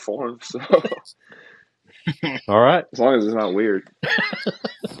guys to perform. So All right. as long as it's not weird.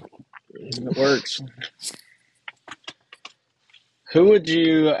 It works. Who would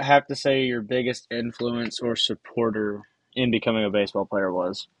you have to say your biggest influence or supporter in becoming a baseball player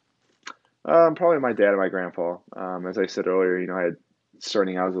was? Probably my dad and my grandpa. As I said earlier, I had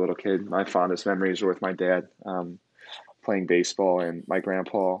starting out as a little kid. My fondest memories were with my dad playing baseball, and my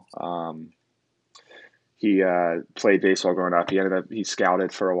grandpa. He played baseball growing up. He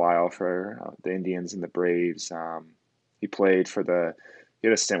scouted for a while for the Indians and the Braves. He played for he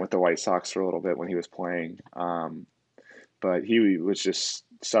had a stint with the White Sox for a little bit when he was playing. But he was just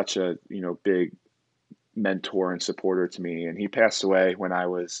such a big mentor and supporter to me. And he passed away when I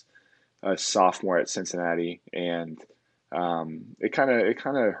was a sophomore at Cincinnati, and it kind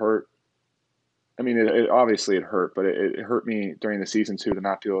of hurt. I mean, obviously it hurt, but it hurt me during the season too to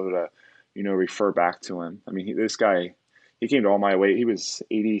not be able to, refer back to him. I mean, this guy, he came to all my away. He was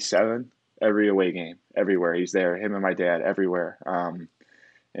 87 every away game, everywhere. He's there. Him and my dad everywhere.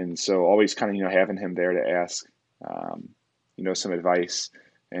 And so always kind of having him there to ask, some advice.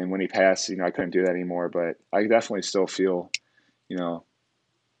 And when he passed, I couldn't do that anymore. But I definitely still feel, you know,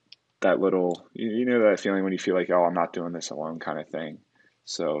 that little, that feeling when you feel like, oh, I'm not doing this alone kind of thing.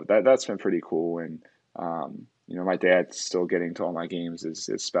 So that's been pretty cool. And, my dad's still getting to all my games is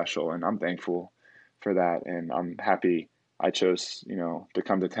special. And I'm thankful for that. And I'm happy I chose, to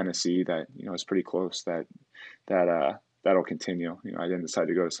come to Tennessee that, is pretty close that'll continue. I didn't decide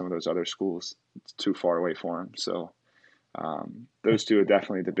to go to some of those other schools. It's too far away for him. So, those two are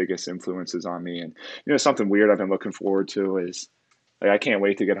definitely the biggest influences on me. And, something weird I've been looking forward to is, like, I can't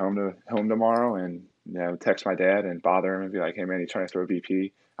wait to get home tomorrow and text my dad and bother him and be like, "Hey man, you trying to throw a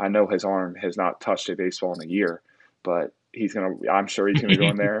BP?" I know his arm has not touched a baseball in a year, but I'm sure he's gonna go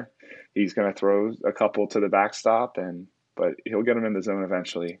in there. He's gonna throw a couple to the backstop, but he'll get him in the zone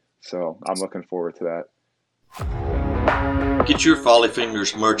eventually. So I'm looking forward to that. Get your Volley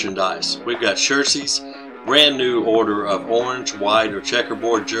Fingers merchandise. We've got shirtsies, brand new order of orange, white, or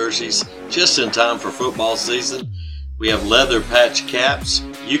checkerboard jerseys just in time for football season. We have leather patch caps.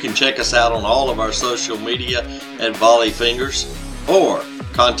 You can check us out on all of our social media at Volley Fingers, or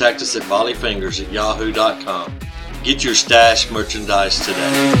contact us at volleyfingers@yahoo.com. Get your Stache merchandise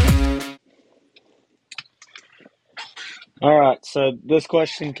today. All right, so this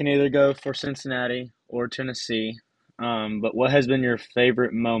question can either go for Cincinnati or Tennessee, but what has been your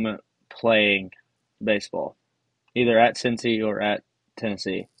favorite moment playing baseball, either at Cincy or at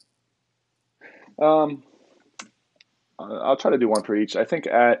Tennessee? I'll try to do one for each. I think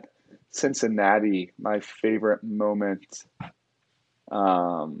at Cincinnati, my favorite moment.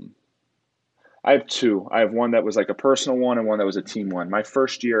 I have two. I have one that was like a personal one and one that was a team one. My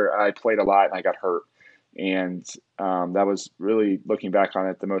first year, I played a lot and I got hurt. And that was really, looking back on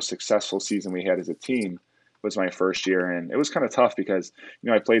it, the most successful season we had as a team was my first year. And it was kind of tough because,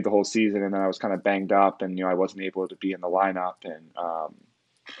 I played the whole season and then I was kind of banged up and, I wasn't able to be in the lineup. And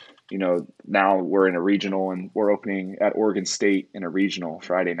now we're in a regional and we're opening at Oregon State in a regional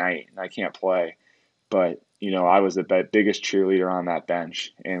Friday night, and I can't play. But, I was the biggest cheerleader on that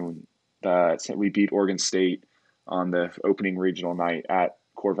bench. And we beat Oregon State on the opening regional night at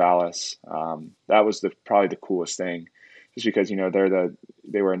Corvallis. That was probably the coolest thing, just because,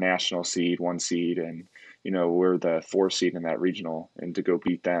 they were a national seed, 1 seed, and, we're the 4 seed in that regional. And to go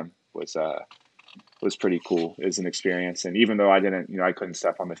beat them was pretty cool as an experience. And even though I couldn't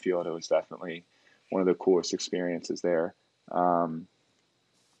step on the field, it was definitely one of the coolest experiences there.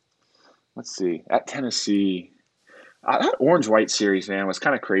 Let's see. At Tennessee, that Orange White series, man, was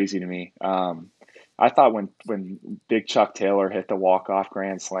kind of crazy to me. I thought when Big Chuck Taylor hit the walk-off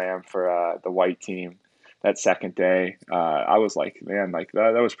grand slam for the white team that second day, I was like, man, like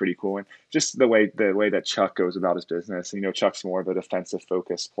that was pretty cool. And just the way that Chuck goes about his business. Chuck's more of a defensive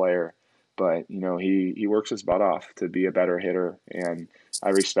focused player, but he works his butt off to be a better hitter, and I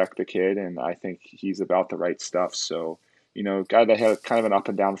respect the kid, and I think he's about the right stuff. So, guy that had kind of an up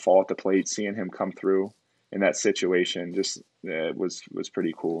and down fall at the plate, seeing him come through in that situation just was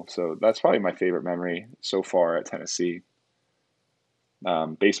pretty cool. So that's probably my favorite memory so far at Tennessee,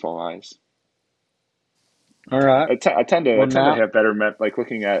 baseball wise. All right. I tend Well, to now, have better like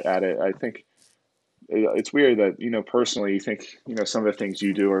looking at it. I think it's weird that personally you think some of the things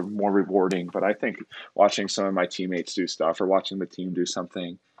you do are more rewarding, but I think watching some of my teammates do stuff or watching the team do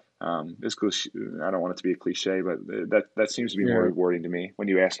something is cool. I don't want it to be a cliche, but that seems to be more Yeah. rewarding to me when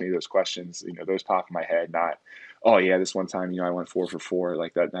you ask me those questions. Those pop in my head, not, oh yeah, this one time I went 4 for 4.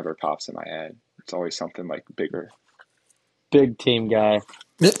 Like that never pops in my head. It's always something like bigger. big team guy.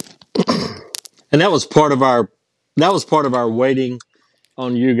 And that was part of our waiting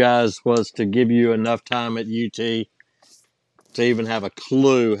on you guys, was to give you enough time at UT to even have a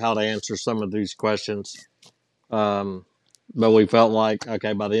clue how to answer some of these questions. But we felt like,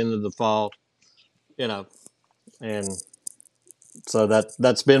 okay, by the end of the fall, you know, and so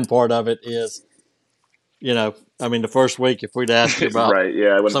that's been part of it is, I mean, the first week, if we'd asked you about Right. Yeah,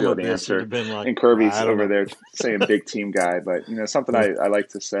 I wouldn't be some able of to this, you'd answer. have been like, And well, Kirby's I don't over know. there saying big team guy, but something Yeah. I like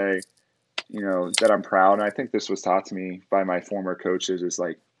to say, that I'm proud. And I think this was taught to me by my former coaches is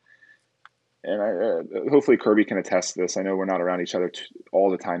like, and hopefully Kirby can attest to this. I know we're not around each other all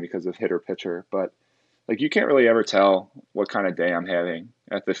the time because of hitter pitcher, but like you can't really ever tell what kind of day I'm having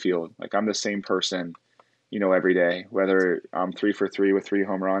at the field. Like I'm the same person, every day, whether I'm 3 for 3 with 3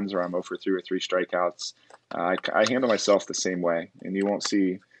 home runs or I'm 0 for 3 with 3 strikeouts. I handle myself the same way, and you won't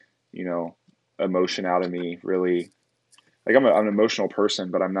see, you know, emotion out of me really. Like I'm an emotional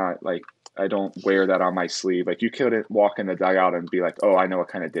person, but I'm not like I don't wear that on my sleeve. Like you couldn't walk in the dugout and be like, "Oh, I know what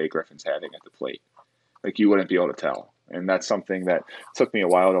kind of day Griffin's having at the plate." Like you wouldn't be able to tell, and that's something that took me a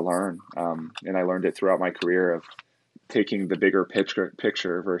while to learn. And I learned it throughout my career of taking the bigger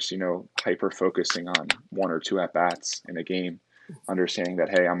picture versus hyper focusing on 1 or 2 at bats in a game, understanding that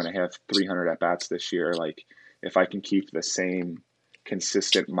hey, I'm going to have 300 at bats this year. Like if I can keep the same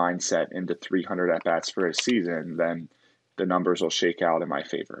consistent mindset into 300 at bats for a season, then the numbers will shake out in my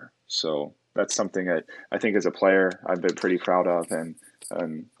favor. So that's something that I think as a player I've been pretty proud of,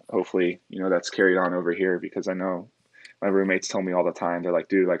 and hopefully that's carried on over here because I know my roommates tell me all the time. They're like,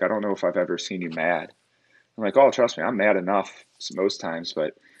 dude, like I don't know if I've ever seen you mad. I'm like, oh, trust me, I'm mad enough most times,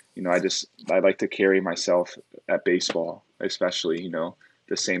 but I like to carry myself at baseball, especially,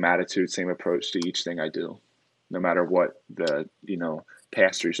 the same attitude, same approach to each thing I do, no matter what the,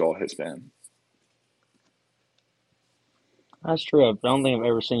 past result has been. That's true. I don't think I've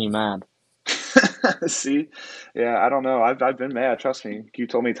ever seen you mad. See, yeah, I don't know. I've been mad. Trust me. You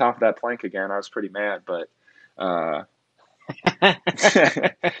told me top of that plank again. I was pretty mad, but uh,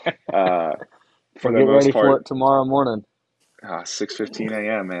 uh, for Well, the get most ready for part, it tomorrow morning. 6:15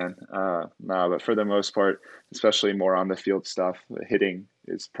 a.m., man. No, but for the most part, especially more on the field stuff, the hitting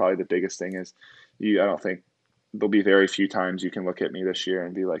is probably the biggest thing. Is I don't think there'll be very few times you can look at me this year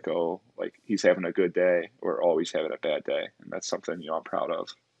and be like, oh, like he's having a good day or always having a bad day, and that's something I'm proud of.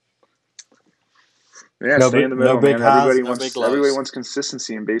 Yeah, stay in the No middle, big man. highs, no big Everybody lows. wants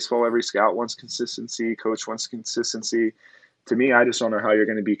consistency in baseball. Every scout wants consistency. Coach wants consistency. To me, I just don't know how you're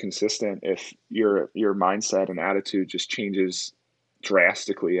going to be consistent if your mindset and attitude just changes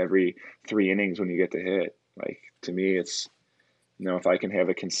drastically every 3 innings when you get to hit. Like to me, it's if I can have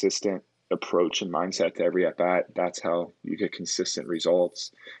a consistent approach and mindset to every at bat, that's how you get consistent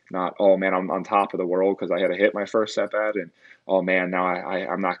results. Not, oh man, I'm on top of the world because I had to hit my first at bat, and oh man, now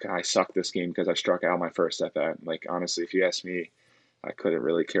I'm not, I suck this game because I struck out my first at bat. Like honestly, if you ask me, I couldn't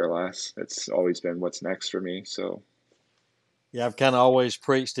really care less. It's always been what's next for me. So Yeah, I've kind of always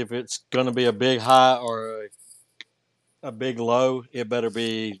preached if it's going to be a big high or a big low, it better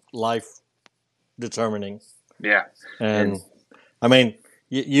be life determining. Yeah. And And I mean,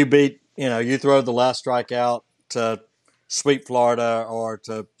 you beat, you throw the last strike out to sweep Florida or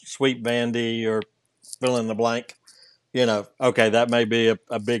to sweep Vandy or fill in the blank. Okay, that may be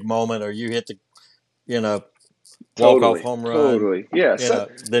a big moment, or you hit the, walk off totally, home run, totally. Yeah. So,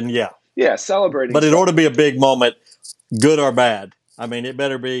 then yeah. yeah, celebrating But it ought to something. be a big moment, good or bad. I mean, it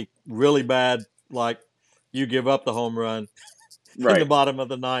better be really bad, like you give up the home run in the Right. bottom of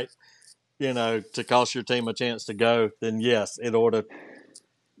the ninth, to cost your team a chance to go. Then yes, Yeah. it ought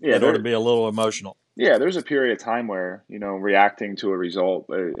to be a little emotional. Yeah, there's a period of time where, reacting to a result,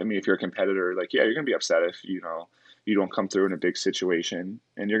 I mean, if you're a competitor, like, yeah, you're going to be upset if, you don't come through in a big situation.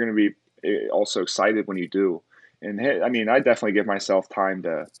 And you're going to be also excited when you do. And hey, I mean, I definitely give myself time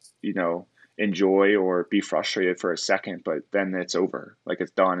to, you know, enjoy or be frustrated for a second, but then it's over. Like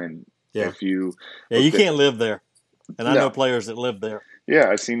it's done. And Yeah, if you yeah, you looked at, can't live there, and I know no, players that live there. yeah,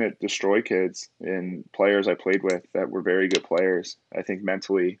 I've seen it destroy kids and players I played with that were very good players. I think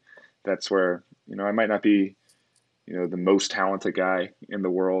mentally, that's where, I might not be the most talented guy in the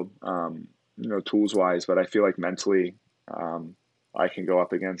world, tools wise, but I feel like mentally, I can go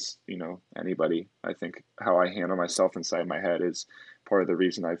up against, anybody. I think how I handle myself inside my head is part of the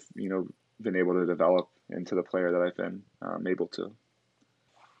reason I've, been able to develop into the player that I've been able to.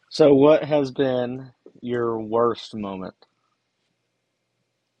 So, what has been your worst moment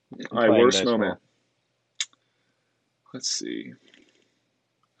in My playing worst moment. baseball? Let's see.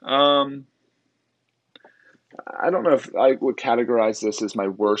 Um, I don't know if I would categorize this as my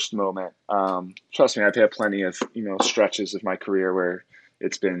worst moment. Trust me, I've had plenty of stretches of my career where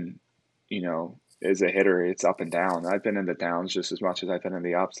it's been, as a hitter, it's up and down. I've been in the downs just as much as I've been in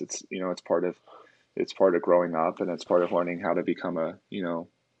the ups. It's part of growing up, and it's part of learning how to become a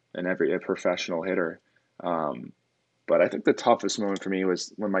professional hitter. Um, but I think the toughest moment for me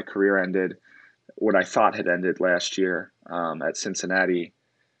was when my career ended, what I thought had ended last year at Cincinnati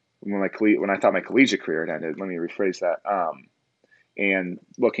when I thought my collegiate career had ended. Let me rephrase that. And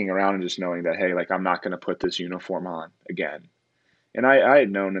looking around and just knowing that, hey, like I'm not going to put this uniform on again. And I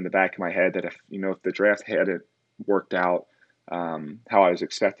had known in the back of my head that if the draft hadn't worked out how I was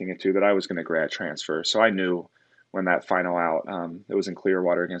expecting it to, that I was going to grad transfer. So I knew when that final out, it was in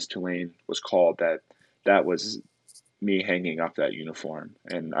Clearwater against Tulane, was called, that was me hanging up that uniform.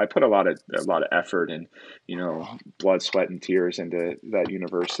 And I put a lot of effort and blood, sweat, and tears into that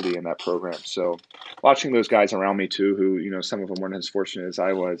university and that program. So watching those guys around me too, who some of them weren't as fortunate as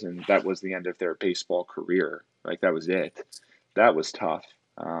I was, and that was the end of their baseball career. Like that was it. That was tough.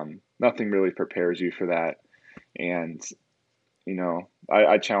 Nothing really prepares you for that. And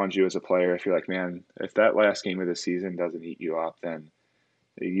I challenge you as a player. If you're like, man, if that last game of the season doesn't eat you up, then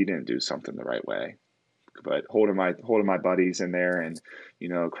you didn't do something the right way. But holding my buddies in there and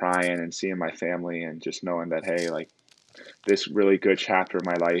crying and seeing my family and just knowing that, hey, like this really good chapter of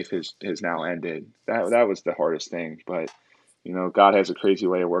my life has now ended. That was the hardest thing. But God has a crazy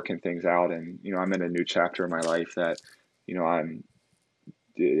way of working things out, and I'm in a new chapter of my life that I'm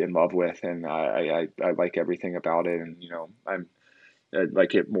in love with, and I like everything about it, and I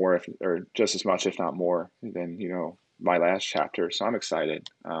like it more, or just as much, if not more, than my last chapter. So I'm excited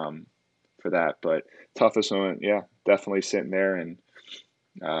for that. But toughest moment, yeah, definitely sitting there, and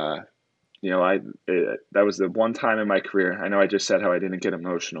uh, that was the one time in my career. I know I just said how I didn't get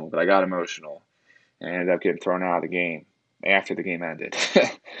emotional, but I got emotional, and I ended up getting thrown out of the game after the game ended.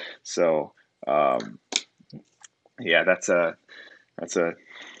 So um, yeah, that's a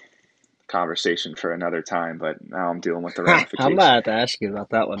conversation for another time. But now I'm dealing with the I'm ramifications. about to ask you about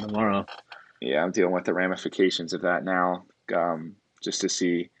that one tomorrow. Yeah, I'm dealing with the ramifications of that now, just to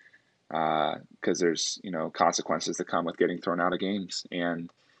see because there's consequences that come with getting thrown out of games, and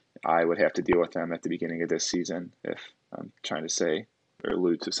I would have to deal with them at the beginning of this season if I'm trying to say or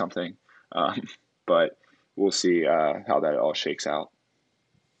allude to something. Um, but we'll see how that all shakes out.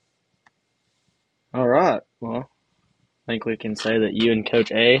 All right. Well, I think we can say that you and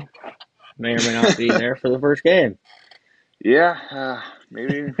Coach A may or may not be there for the first game. Yeah,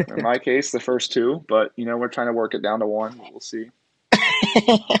 maybe in my case the first two, but we're trying to work it down to one. We'll see.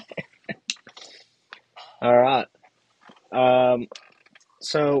 All right. Um,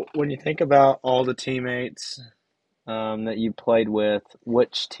 so when you think about all the teammates that you played with,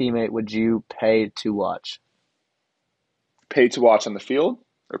 which teammate would you pay to watch? Pay to watch on the field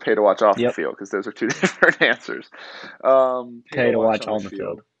or pay to watch off the Yep, field, because those are two different answers. Pay to pay to watch watch on the on the field.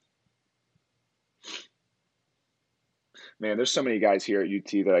 field. Man, there's so many guys here at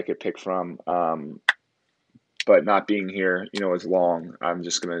UT that I could pick from. But not being here, as long, I'm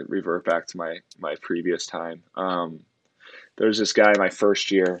just gonna revert back to my previous time. There's this guy my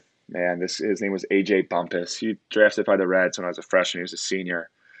first year. Man, this his name was AJ Bumpus. He drafted by the Reds when I was a freshman. He was a senior.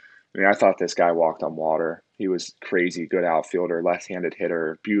 I mean, I thought this guy walked on water. He was crazy good outfielder, left-handed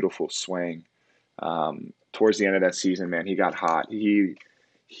hitter, beautiful swing. Towards the end of that season, man, he got hot.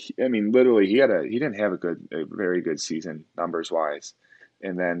 I mean, literally, he didn't have a very good season numbers wise.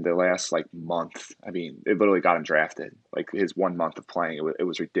 And then the last like month, I mean, it literally got him drafted. Like his 1 month of playing, it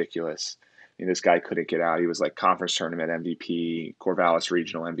was ridiculous. I mean, this guy couldn't get out. He was like conference tournament MVP, Corvallis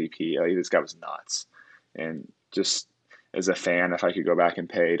regional MVP. Like, this guy was nuts. And just as a fan, if I could go back and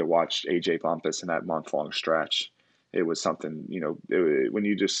pay to watch AJ Bumpus in that month-long stretch, it was something, when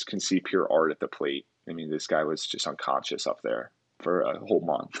you just can see pure art at the plate. I mean, this guy was just unconscious up there for a whole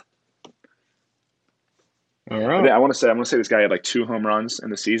month. All And then right. I want to say this guy had like 2 home runs in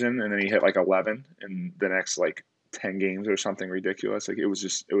the season, and then he hit like 11 in the next like 10 games or something ridiculous. Like it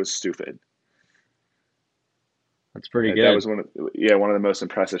was stupid. That's pretty That good. was one of the most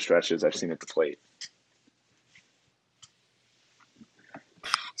impressive stretches I've seen at the plate.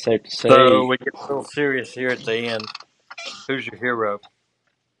 Safe to So say. we get a little serious here at the end. Who's your hero?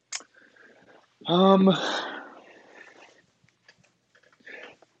 Um,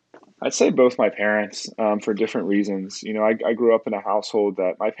 I'd say both my parents, for different reasons. I grew up in a household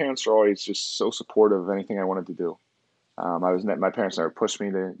that my parents were always just so supportive of anything I wanted to do. My parents never pushed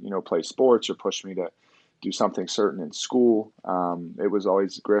me to, play sports or push me to do something certain in school. It was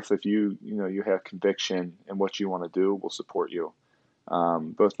always, Griff, if you have conviction in what you want to do, we'll support you.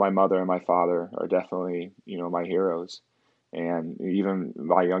 Both my mother and my father are definitely, my heroes. And even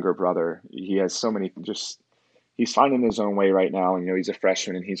my younger brother, he has so many he's finding his own way right now. And, he's a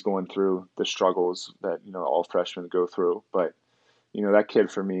freshman and he's going through the struggles that, all freshmen go through. But, that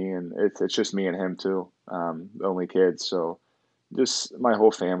kid for me, and it's just me and him too, the only kid. So just my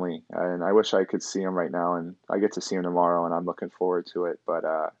whole family. And I wish I could see him right now, and I get to see him tomorrow, and I'm looking forward to it. But,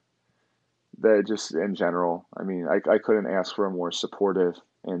 that just in general, I mean, I couldn't ask for a more supportive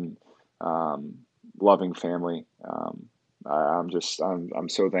and um, loving family. I'm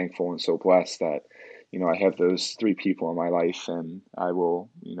so thankful and so blessed that I have those three people in my life, and I hope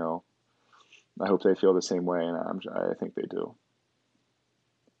they feel the same way, and I think they do.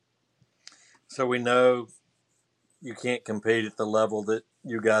 So we know you can't compete at the level that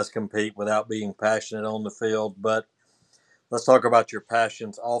you guys compete without being passionate on the field, but let's talk about your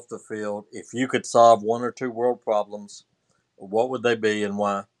passions off the field. If you could solve one or two world problems, what would they be and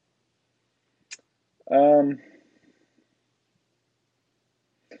why? Um,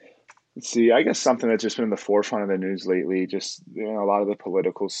 let's see. I guess something that's just been in the forefront of the news lately, just a lot of the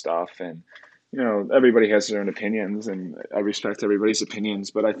political stuff, and everybody has their own opinions, and I respect everybody's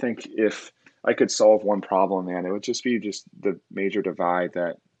opinions. But I think if I could solve one problem, man, it would just be just the major divide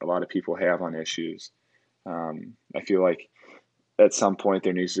that a lot of people have on issues. I feel like at some point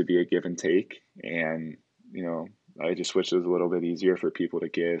there needs to be a give and take, and I just wish it was a little bit easier for people to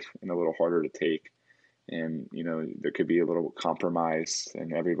give and a little harder to take, and there could be a little compromise,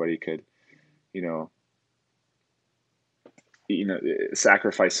 and everybody could you know you know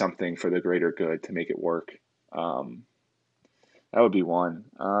sacrifice something for the greater good to make it work. Um, that would be one.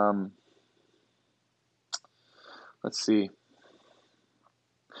 Let's see.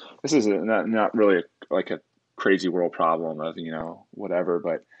 This is not really like a crazy world problem of whatever,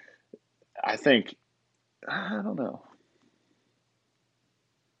 but I think I don't know,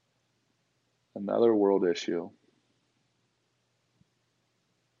 another world issue.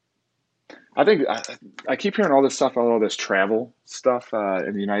 I think I keep hearing all this stuff, all this travel stuff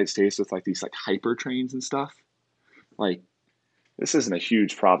in the United States with like these like hyper trains and stuff. Like this isn't a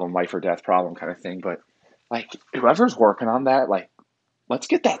huge problem, life or death problem kind of thing, but like whoever's working on that, like let's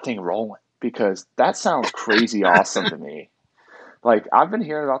get that thing rolling because that sounds crazy awesome to me. Like I've been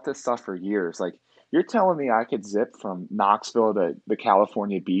hearing about this stuff for years. Like you're telling me I could zip from Knoxville to the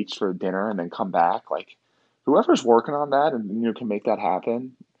California beach for dinner and then come back. Like whoever's working on that and can make that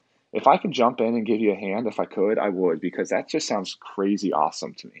happen. If I can jump in and give you a hand, if I could, I would because that just sounds crazy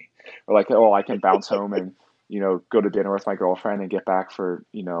awesome to me. Or like, oh, I can bounce home and go to dinner with my girlfriend and get back for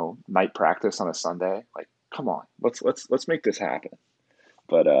night practice on a Sunday. Like, come on, let's make this happen.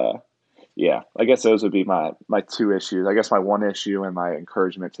 But yeah, I guess those would be my two issues. I guess my one issue and my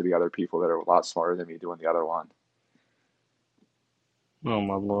encouragement to the other people that are a lot smarter than me doing the other one. Oh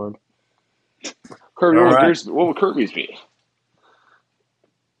my lord. Kirby, All right. what would Kirby's be?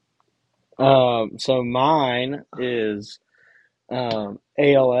 So mine is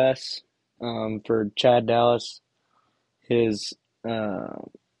ALS for Chad Dallas. His uh,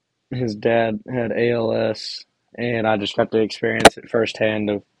 his dad had ALS, and I just got to experience it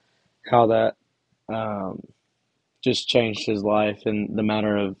firsthand of how that um, just changed his life in the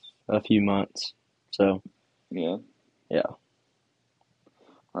matter of a few months. So, Yeah, yeah.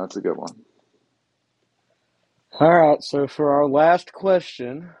 that's a good one. All right. So for our last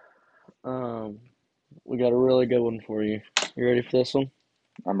question, um, we got a really good one for you. You ready for this one?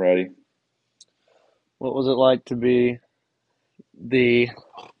 I'm ready. What was it like to be the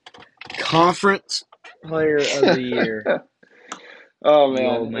conference player of the year, Oh you man,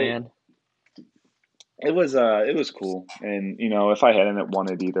 old man? it was cool, and if I hadn't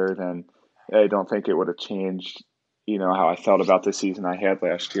wanted either, then I don't think it would have changed, how I felt about the season I had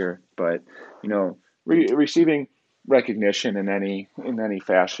last year. But receiving recognition in any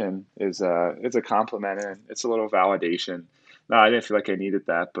fashion is a compliment, and it's a little validation. No, I didn't feel like I needed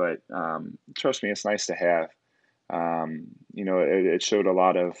that, but trust me, it's nice to have. It showed a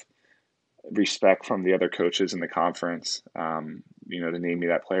lot of respect from the other coaches in the conference. To name me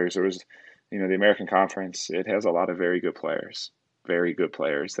that players, there was, the American Conference. It has a lot of very good players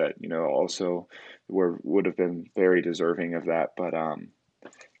that also would have been very deserving of that. But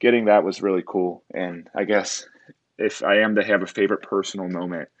getting that was really cool. And I guess if I am to have a favorite personal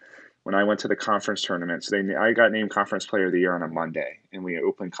moment, when I went to the conference tournaments, I got named Conference Player of the Year on a Monday, and we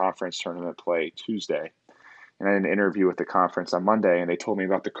opened conference tournament play Tuesday. And I had an interview with the conference on Monday, and they told me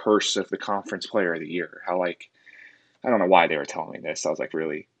about the curse of the Conference Player of the Year. How, like, I don't know why they were telling me this. I was like,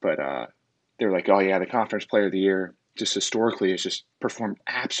 really? But they were like, oh yeah, the Conference Player of the Year just historically has just performed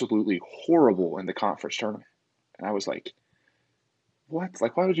absolutely horrible in the conference tournament. And I was like, what?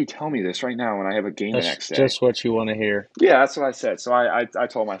 Like, why would you tell me this right now when I have a game the That's next day? just what you want to hear. Yeah, that's what I said. So I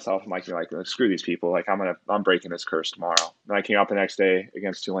told myself, I'm like, screw these people. Like, I'm breaking this curse tomorrow. And I came out the next day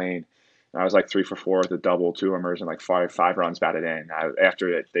against Tulane, and I was like 3 for 4 with a double, two homers, and like five runs batted in. After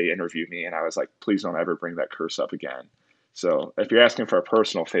it, they interviewed me, and I was like, please don't ever bring that curse up again. So if you're asking for a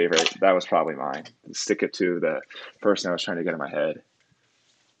personal favorite, that was probably mine. Stick it to the person I was trying to get in my head.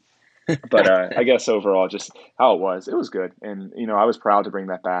 But I guess overall, just how it was good, and I was proud to bring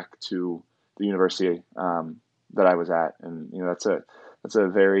that back to the university that I was at, and it's a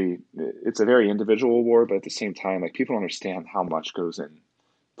very individual award, but at the same time, like people understand how much goes in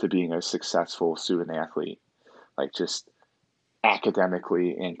to being a successful student athlete, like just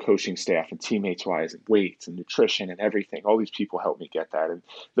academically and coaching staff and teammates wise and weights and nutrition and everything. All these people helped me get that, and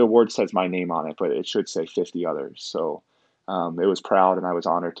the award says my name on it, but it should say 50 others. So it was proud, and I was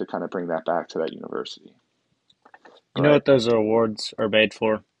honored to kind of bring that back to that university. You know But what those awards are made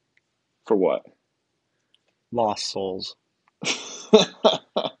for? for what? Lost souls.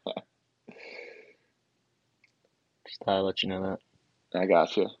 Just thought I'd let you know that. I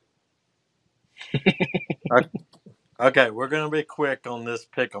got you. Okay, we're gonna be quick on this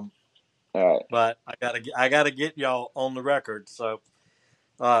pick'em, All right. but I gotta get y'all on the record. So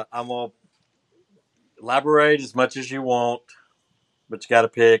I'm gonna elaborate as much as you want, but you got to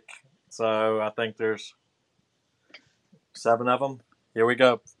pick. So I think there's 7 of them. Here we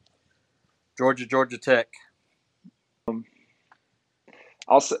go. Georgia Tech.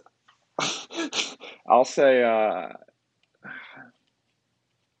 I'll say, I'll say,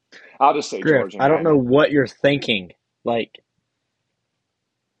 I'll just say Griff, Georgia, I don't man. know what you're thinking. Like,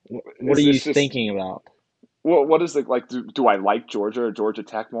 what are Is you this just thinking about? what is the like? Do I like Georgia or Georgia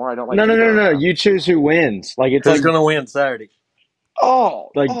Tech more? I don't No, like no, no, either of no. them. You choose who wins. Like, it's Who's like, gonna win Saturday?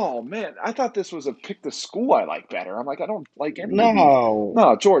 like, Oh man, I thought this was a pick the school I like better. I'm like, I don't like any of these. no.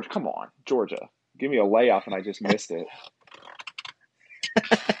 No, George, come on, Georgia, give me a layup, and I just missed it.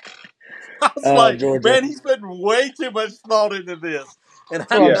 I was like, Georgia. man, he's putting way too much thought into this, and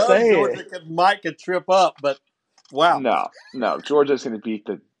That's I what I'm Yeah, know saying. Georgia could trip up, but wow. no, Georgia's going to beat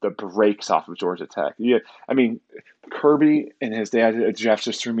the brakes off of Georgia Tech. Yeah, I mean, Kirby and his dad Jeff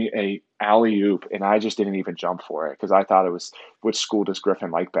just threw me a alley oop, and I just didn't even jump for it because I thought it was which school does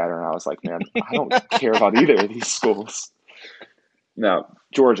Griffin like better, and I was like, man, I don't care about either of these schools. No,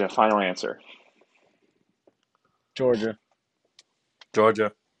 Georgia, final answer. Georgia.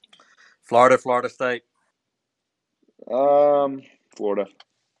 Georgia, Florida State. Um, Florida.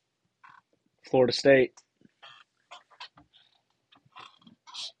 Florida State.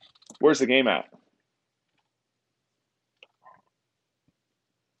 Where's the game at?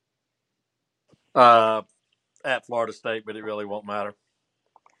 Uh, at Florida State, but it really won't matter.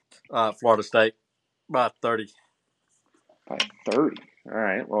 Florida State by 30. By 30. All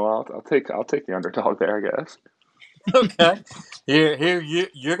right. Well, I'll take the underdog there, I guess. Okay. Here,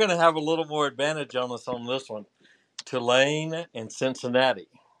 you're going to have a little more advantage on us on this one. Tulane and Cincinnati.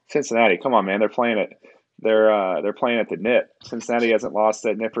 Cincinnati, come on, man. They're playing at the Nip. Cincinnati hasn't lost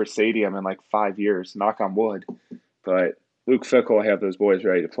at Nipper Stadium in like 5 years. Knock on wood. But Luke Fickle will have those boys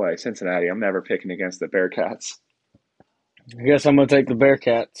ready to play. Cincinnati, I'm never picking against the Bearcats. I guess I'm gonna take the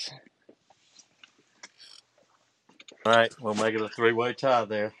Bearcats. All right, we'll make it a three-way tie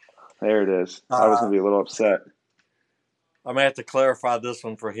there. There it is. I was Uh, going to be a little upset. I'm gonna have to clarify this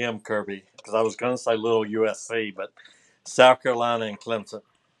one for him, Kirby, because I was going to say little USC, but South Carolina and Clemson.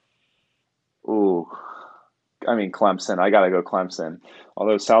 Ooh, I mean Clemson. I got to go Clemson.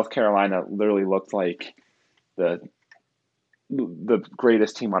 Although South Carolina literally looked like the the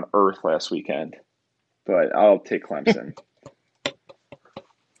greatest team on earth last weekend, but I'll take Clemson.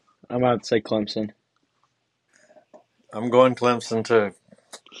 I'm about to say Clemson. I'm going Clemson too.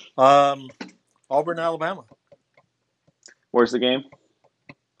 Auburn, Alabama. Where's the game?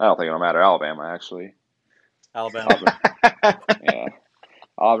 I don't think it'll matter. Alabama, actually. Alabama. Auburn. Yeah,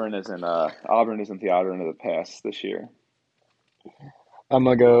 Auburn isn't the Auburn of the past this year. I'm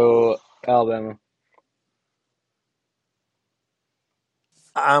gonna go Alabama.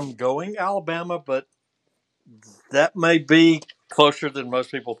 I'm going Alabama, but that may be closer than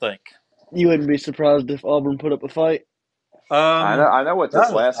most people think. You wouldn't be surprised if Auburn put up a fight. I know what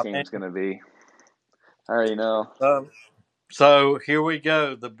this No, last I mean, game's going to be. I already know. so here we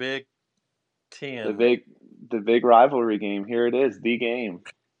go. The Big The 10. big the big rivalry game. Here it is, the game.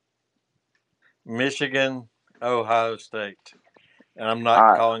 Michigan, Ohio State. And I'm not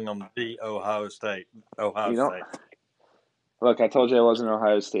I calling them the Ohio State. Ohio you know State. look, I told you I was an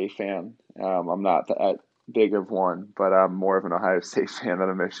Ohio State fan. I'm not that big of one, but I'm more of an Ohio State fan than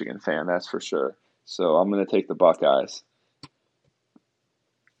a Michigan fan, that's for sure. So I'm going to take the Buckeyes.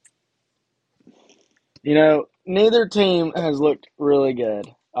 Neither team has looked really good.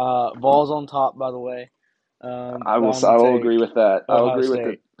 Vols on top, by the way. But I'm I gonna will take agree with that. Ohio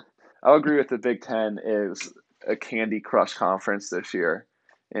State. I'll agree with the Big Ten is a Candy Crush conference this year,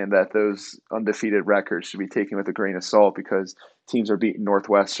 and that those undefeated records should be taken with a grain of salt because teams are beating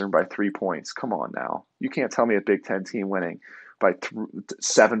Northwestern by 3 points. Come on now, you can't tell me a Big Ten team winning by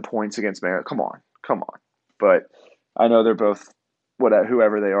 7 points against Merritt. Come on. But I know they're both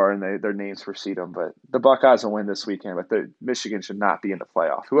whoever they are, and their names precede them. But the Buckeyes will win this weekend. But Michigan should not be in the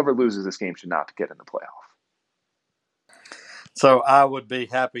playoff. Whoever loses this game should not get in the playoff. So I would be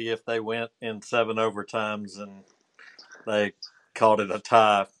happy if they went in 7 overtimes and they called it a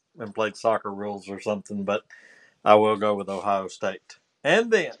tie and played soccer rules or something, but I will go with Ohio State.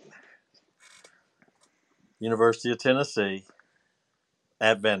 And then University of Tennessee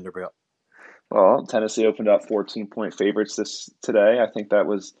at Vanderbilt. Well, Tennessee opened up 14-point favorites today. I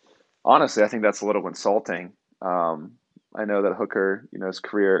think that's a little insulting. I know that Hooker, his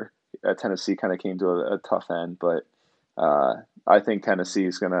career at Tennessee kind of came to a tough end, but I think Tennessee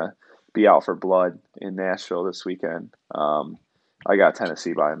is going to be out for blood in Nashville this weekend. I got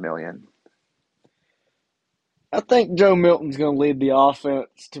Tennessee by 1 million. I think Joe Milton's gonna lead the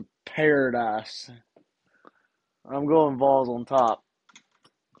offense to paradise. I'm going Vols on top.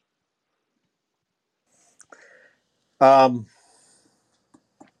 Um,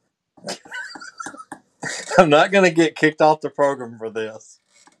 I'm not going to get kicked off the program for this,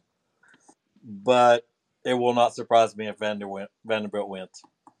 but it will not surprise me if Vanderbilt wins.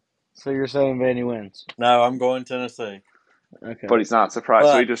 So you're saying Vandy wins? No, I'm going Tennessee. Okay. But he's not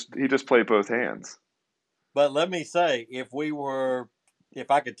surprised. So But he just played both hands. but let me say,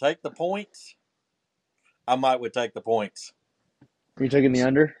 if I could take the points, I would take the points. Are you taking the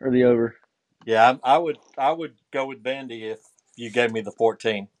under or the over? Yeah, I would go with Vandy if you gave me the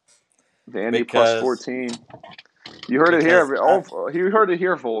 14 Vandy plus because 14. You heard it here. because You heard it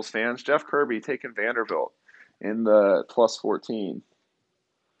here, Vols fans. Jeff Kirby taking Vanderbilt in the plus 14.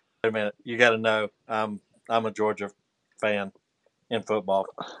 wait a minute, you got to know I'm a Georgia fan in football.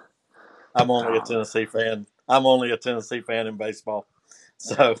 I'm only a Oh, Tennessee fan. I'm only a Tennessee fan in baseball.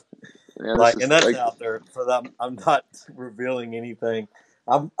 So man, this and is that's like, out there. So I'm not revealing anything.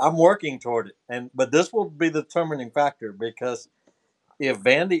 I'm working toward it, but this will be the determining factor because if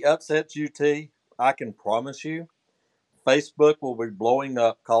Vandy upsets UT, I can promise you, Facebook will be blowing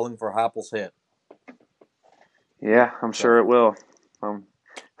up calling for Heupel's head. yeah, I'm So, sure it will.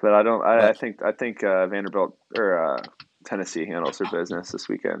 But I don't. but I think Vanderbilt or Tennessee handles their business this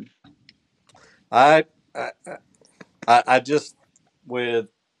weekend. I I just with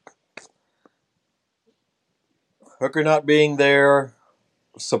Hooker not being there,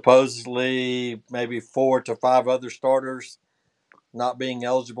 supposedly maybe 4 to 5 other starters not being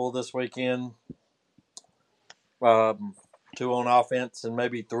eligible this weekend. Um, 2 on offense and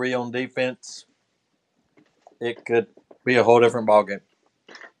maybe 3 on defense. It could be a whole different ballgame.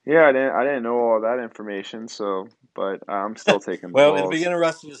 Yeah, I didn't know all that information. So, but I'm still taking the Well, it'll be Vols.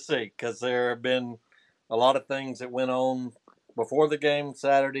 interesting to see because there have been a lot of things that went on before the game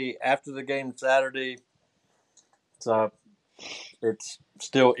Saturday, after the game Saturday. So it's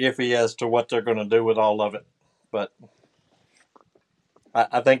still iffy as to what they're going to do with all of it. But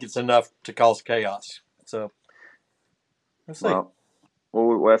I think it's enough to cause chaos. So we'll see. Well,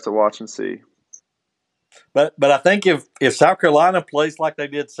 we'll have to watch and see. But I think if South Carolina plays like they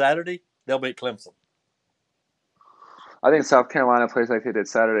did Saturday, they'll beat Clemson. I think South Carolina plays like they did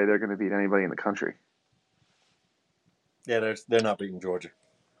Saturday. They're going to beat anybody in the country. Yeah, they're not beating Georgia.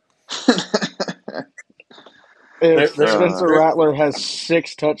 If They're Spencer Rattler has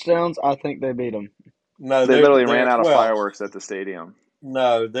 6 touchdowns, I think they beat him. no, they literally ran they're out of well, fireworks at the stadium.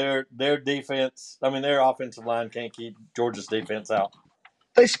 No, their defense. I mean, their offensive line can't keep Georgia's defense out.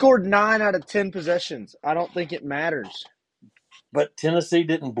 They scored 9 out of 10 possessions. I don't think it matters. But Tennessee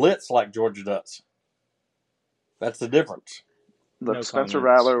didn't blitz like Georgia does. That's the difference. Look, No Spencer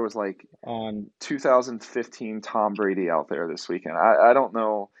comments Rattler was like on 2015 Tom Brady out there this weekend. I don't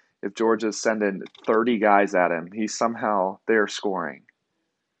know if Georgia's sending 30 guys at him. They're scoring.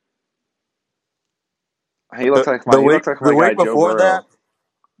 He looked like my guy Joe Burrow.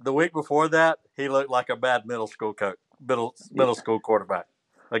 The week before that, he looked like a bad middle school quarterback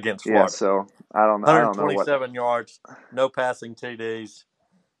against Yeah, Florida. so I don't know what 127 yards, no passing TDs.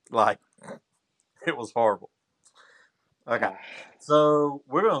 Like, it was horrible. Okay, so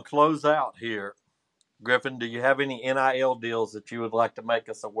we're going to close out here. Griffin, do you have any NIL deals that you would like to make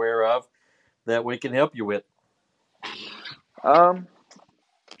us aware of that we can help you with? No,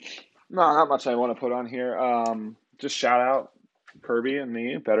 not much I want to put on here. Just shout out Kirby and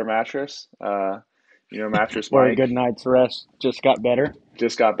me, Better Mattress. Mattress where a Mike good night's rest just got better.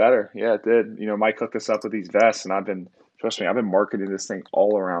 just got better. Yeah, it did. Mike hooked us up with these vests, and trust me, I've been marketing this thing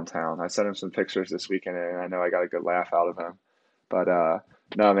all around town. I sent him some pictures this weekend, and I know I got a good laugh out of him. But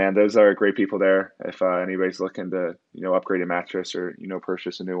no, man, those are great people there. If anybody's looking to, upgrade a mattress or,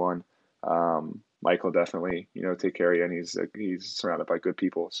 purchase a new one, Mike will definitely, take care of you, and he's surrounded by good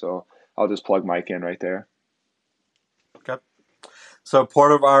people. So I'll just plug Mike in right there. Okay. So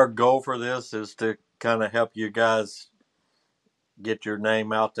part of our goal for this is to kind of help you guys get your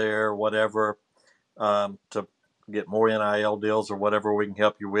name out there, whatever, to get more NIL deals or whatever we can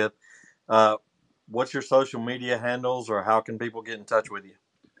help you with. What's your social media handles, or how can people get in touch with you?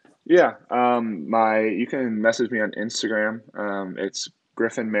 Yeah, you can message me on Instagram. It's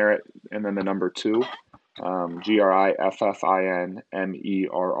Griffin Merritt and then the number 2, GriffinMerritt,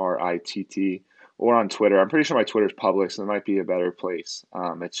 or on Twitter. I'm pretty sure my Twitter's public, so it might be a better place.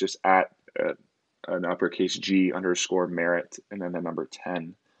 It's just at an uppercase G _Merritt and then the number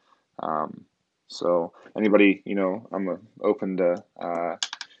 10. So anybody, I'm open to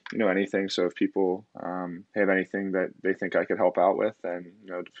anything. So if people have anything that they think I could help out with, then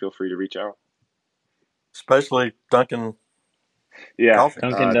feel free to reach out. Especially Dunkin'. Yeah, Coffee.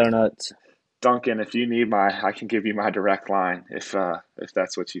 Dunkin' Donuts. Dunkin', if you need I can give you my direct line if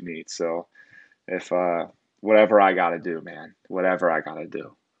that's what you need. So if whatever I gotta do, man, whatever I gotta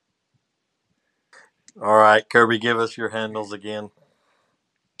do. All right, Kirby, give us your handles again.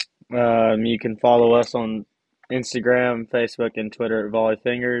 You can follow us on Instagram, Facebook, and Twitter at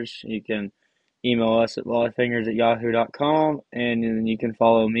VolleyFingers. You can email us at volleyfingers@yahoo.com, and then you can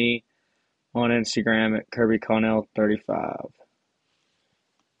follow me on Instagram at KirbyConnell35.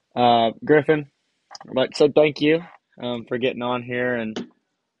 Griffin, I'd like to say thank you for getting on here and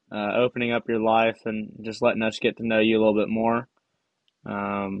opening up your life and just letting us get to know you a little bit more.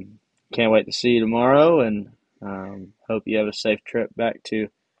 Can't wait to see you tomorrow, and hope you have a safe trip back to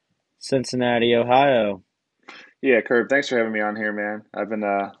Cincinnati, Ohio. Yeah, Curb, thanks for having me on here, man. I've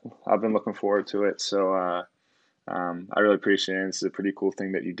been looking forward to it. So I really appreciate it. This is a pretty cool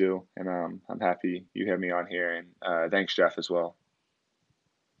thing that you do, and I'm happy you have me on here. And thanks, Jeff, as well.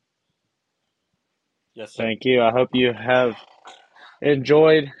 Yes, sir. Thank you. I hope you have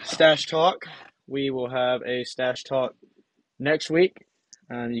enjoyed Stache Talk. We will have a Stache Talk next week.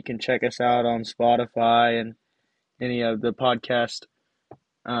 You can check us out on Spotify and any of the podcast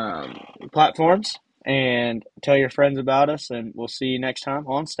platforms, and tell your friends about us, and we'll see you next time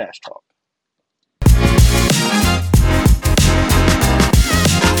on Stache Talk.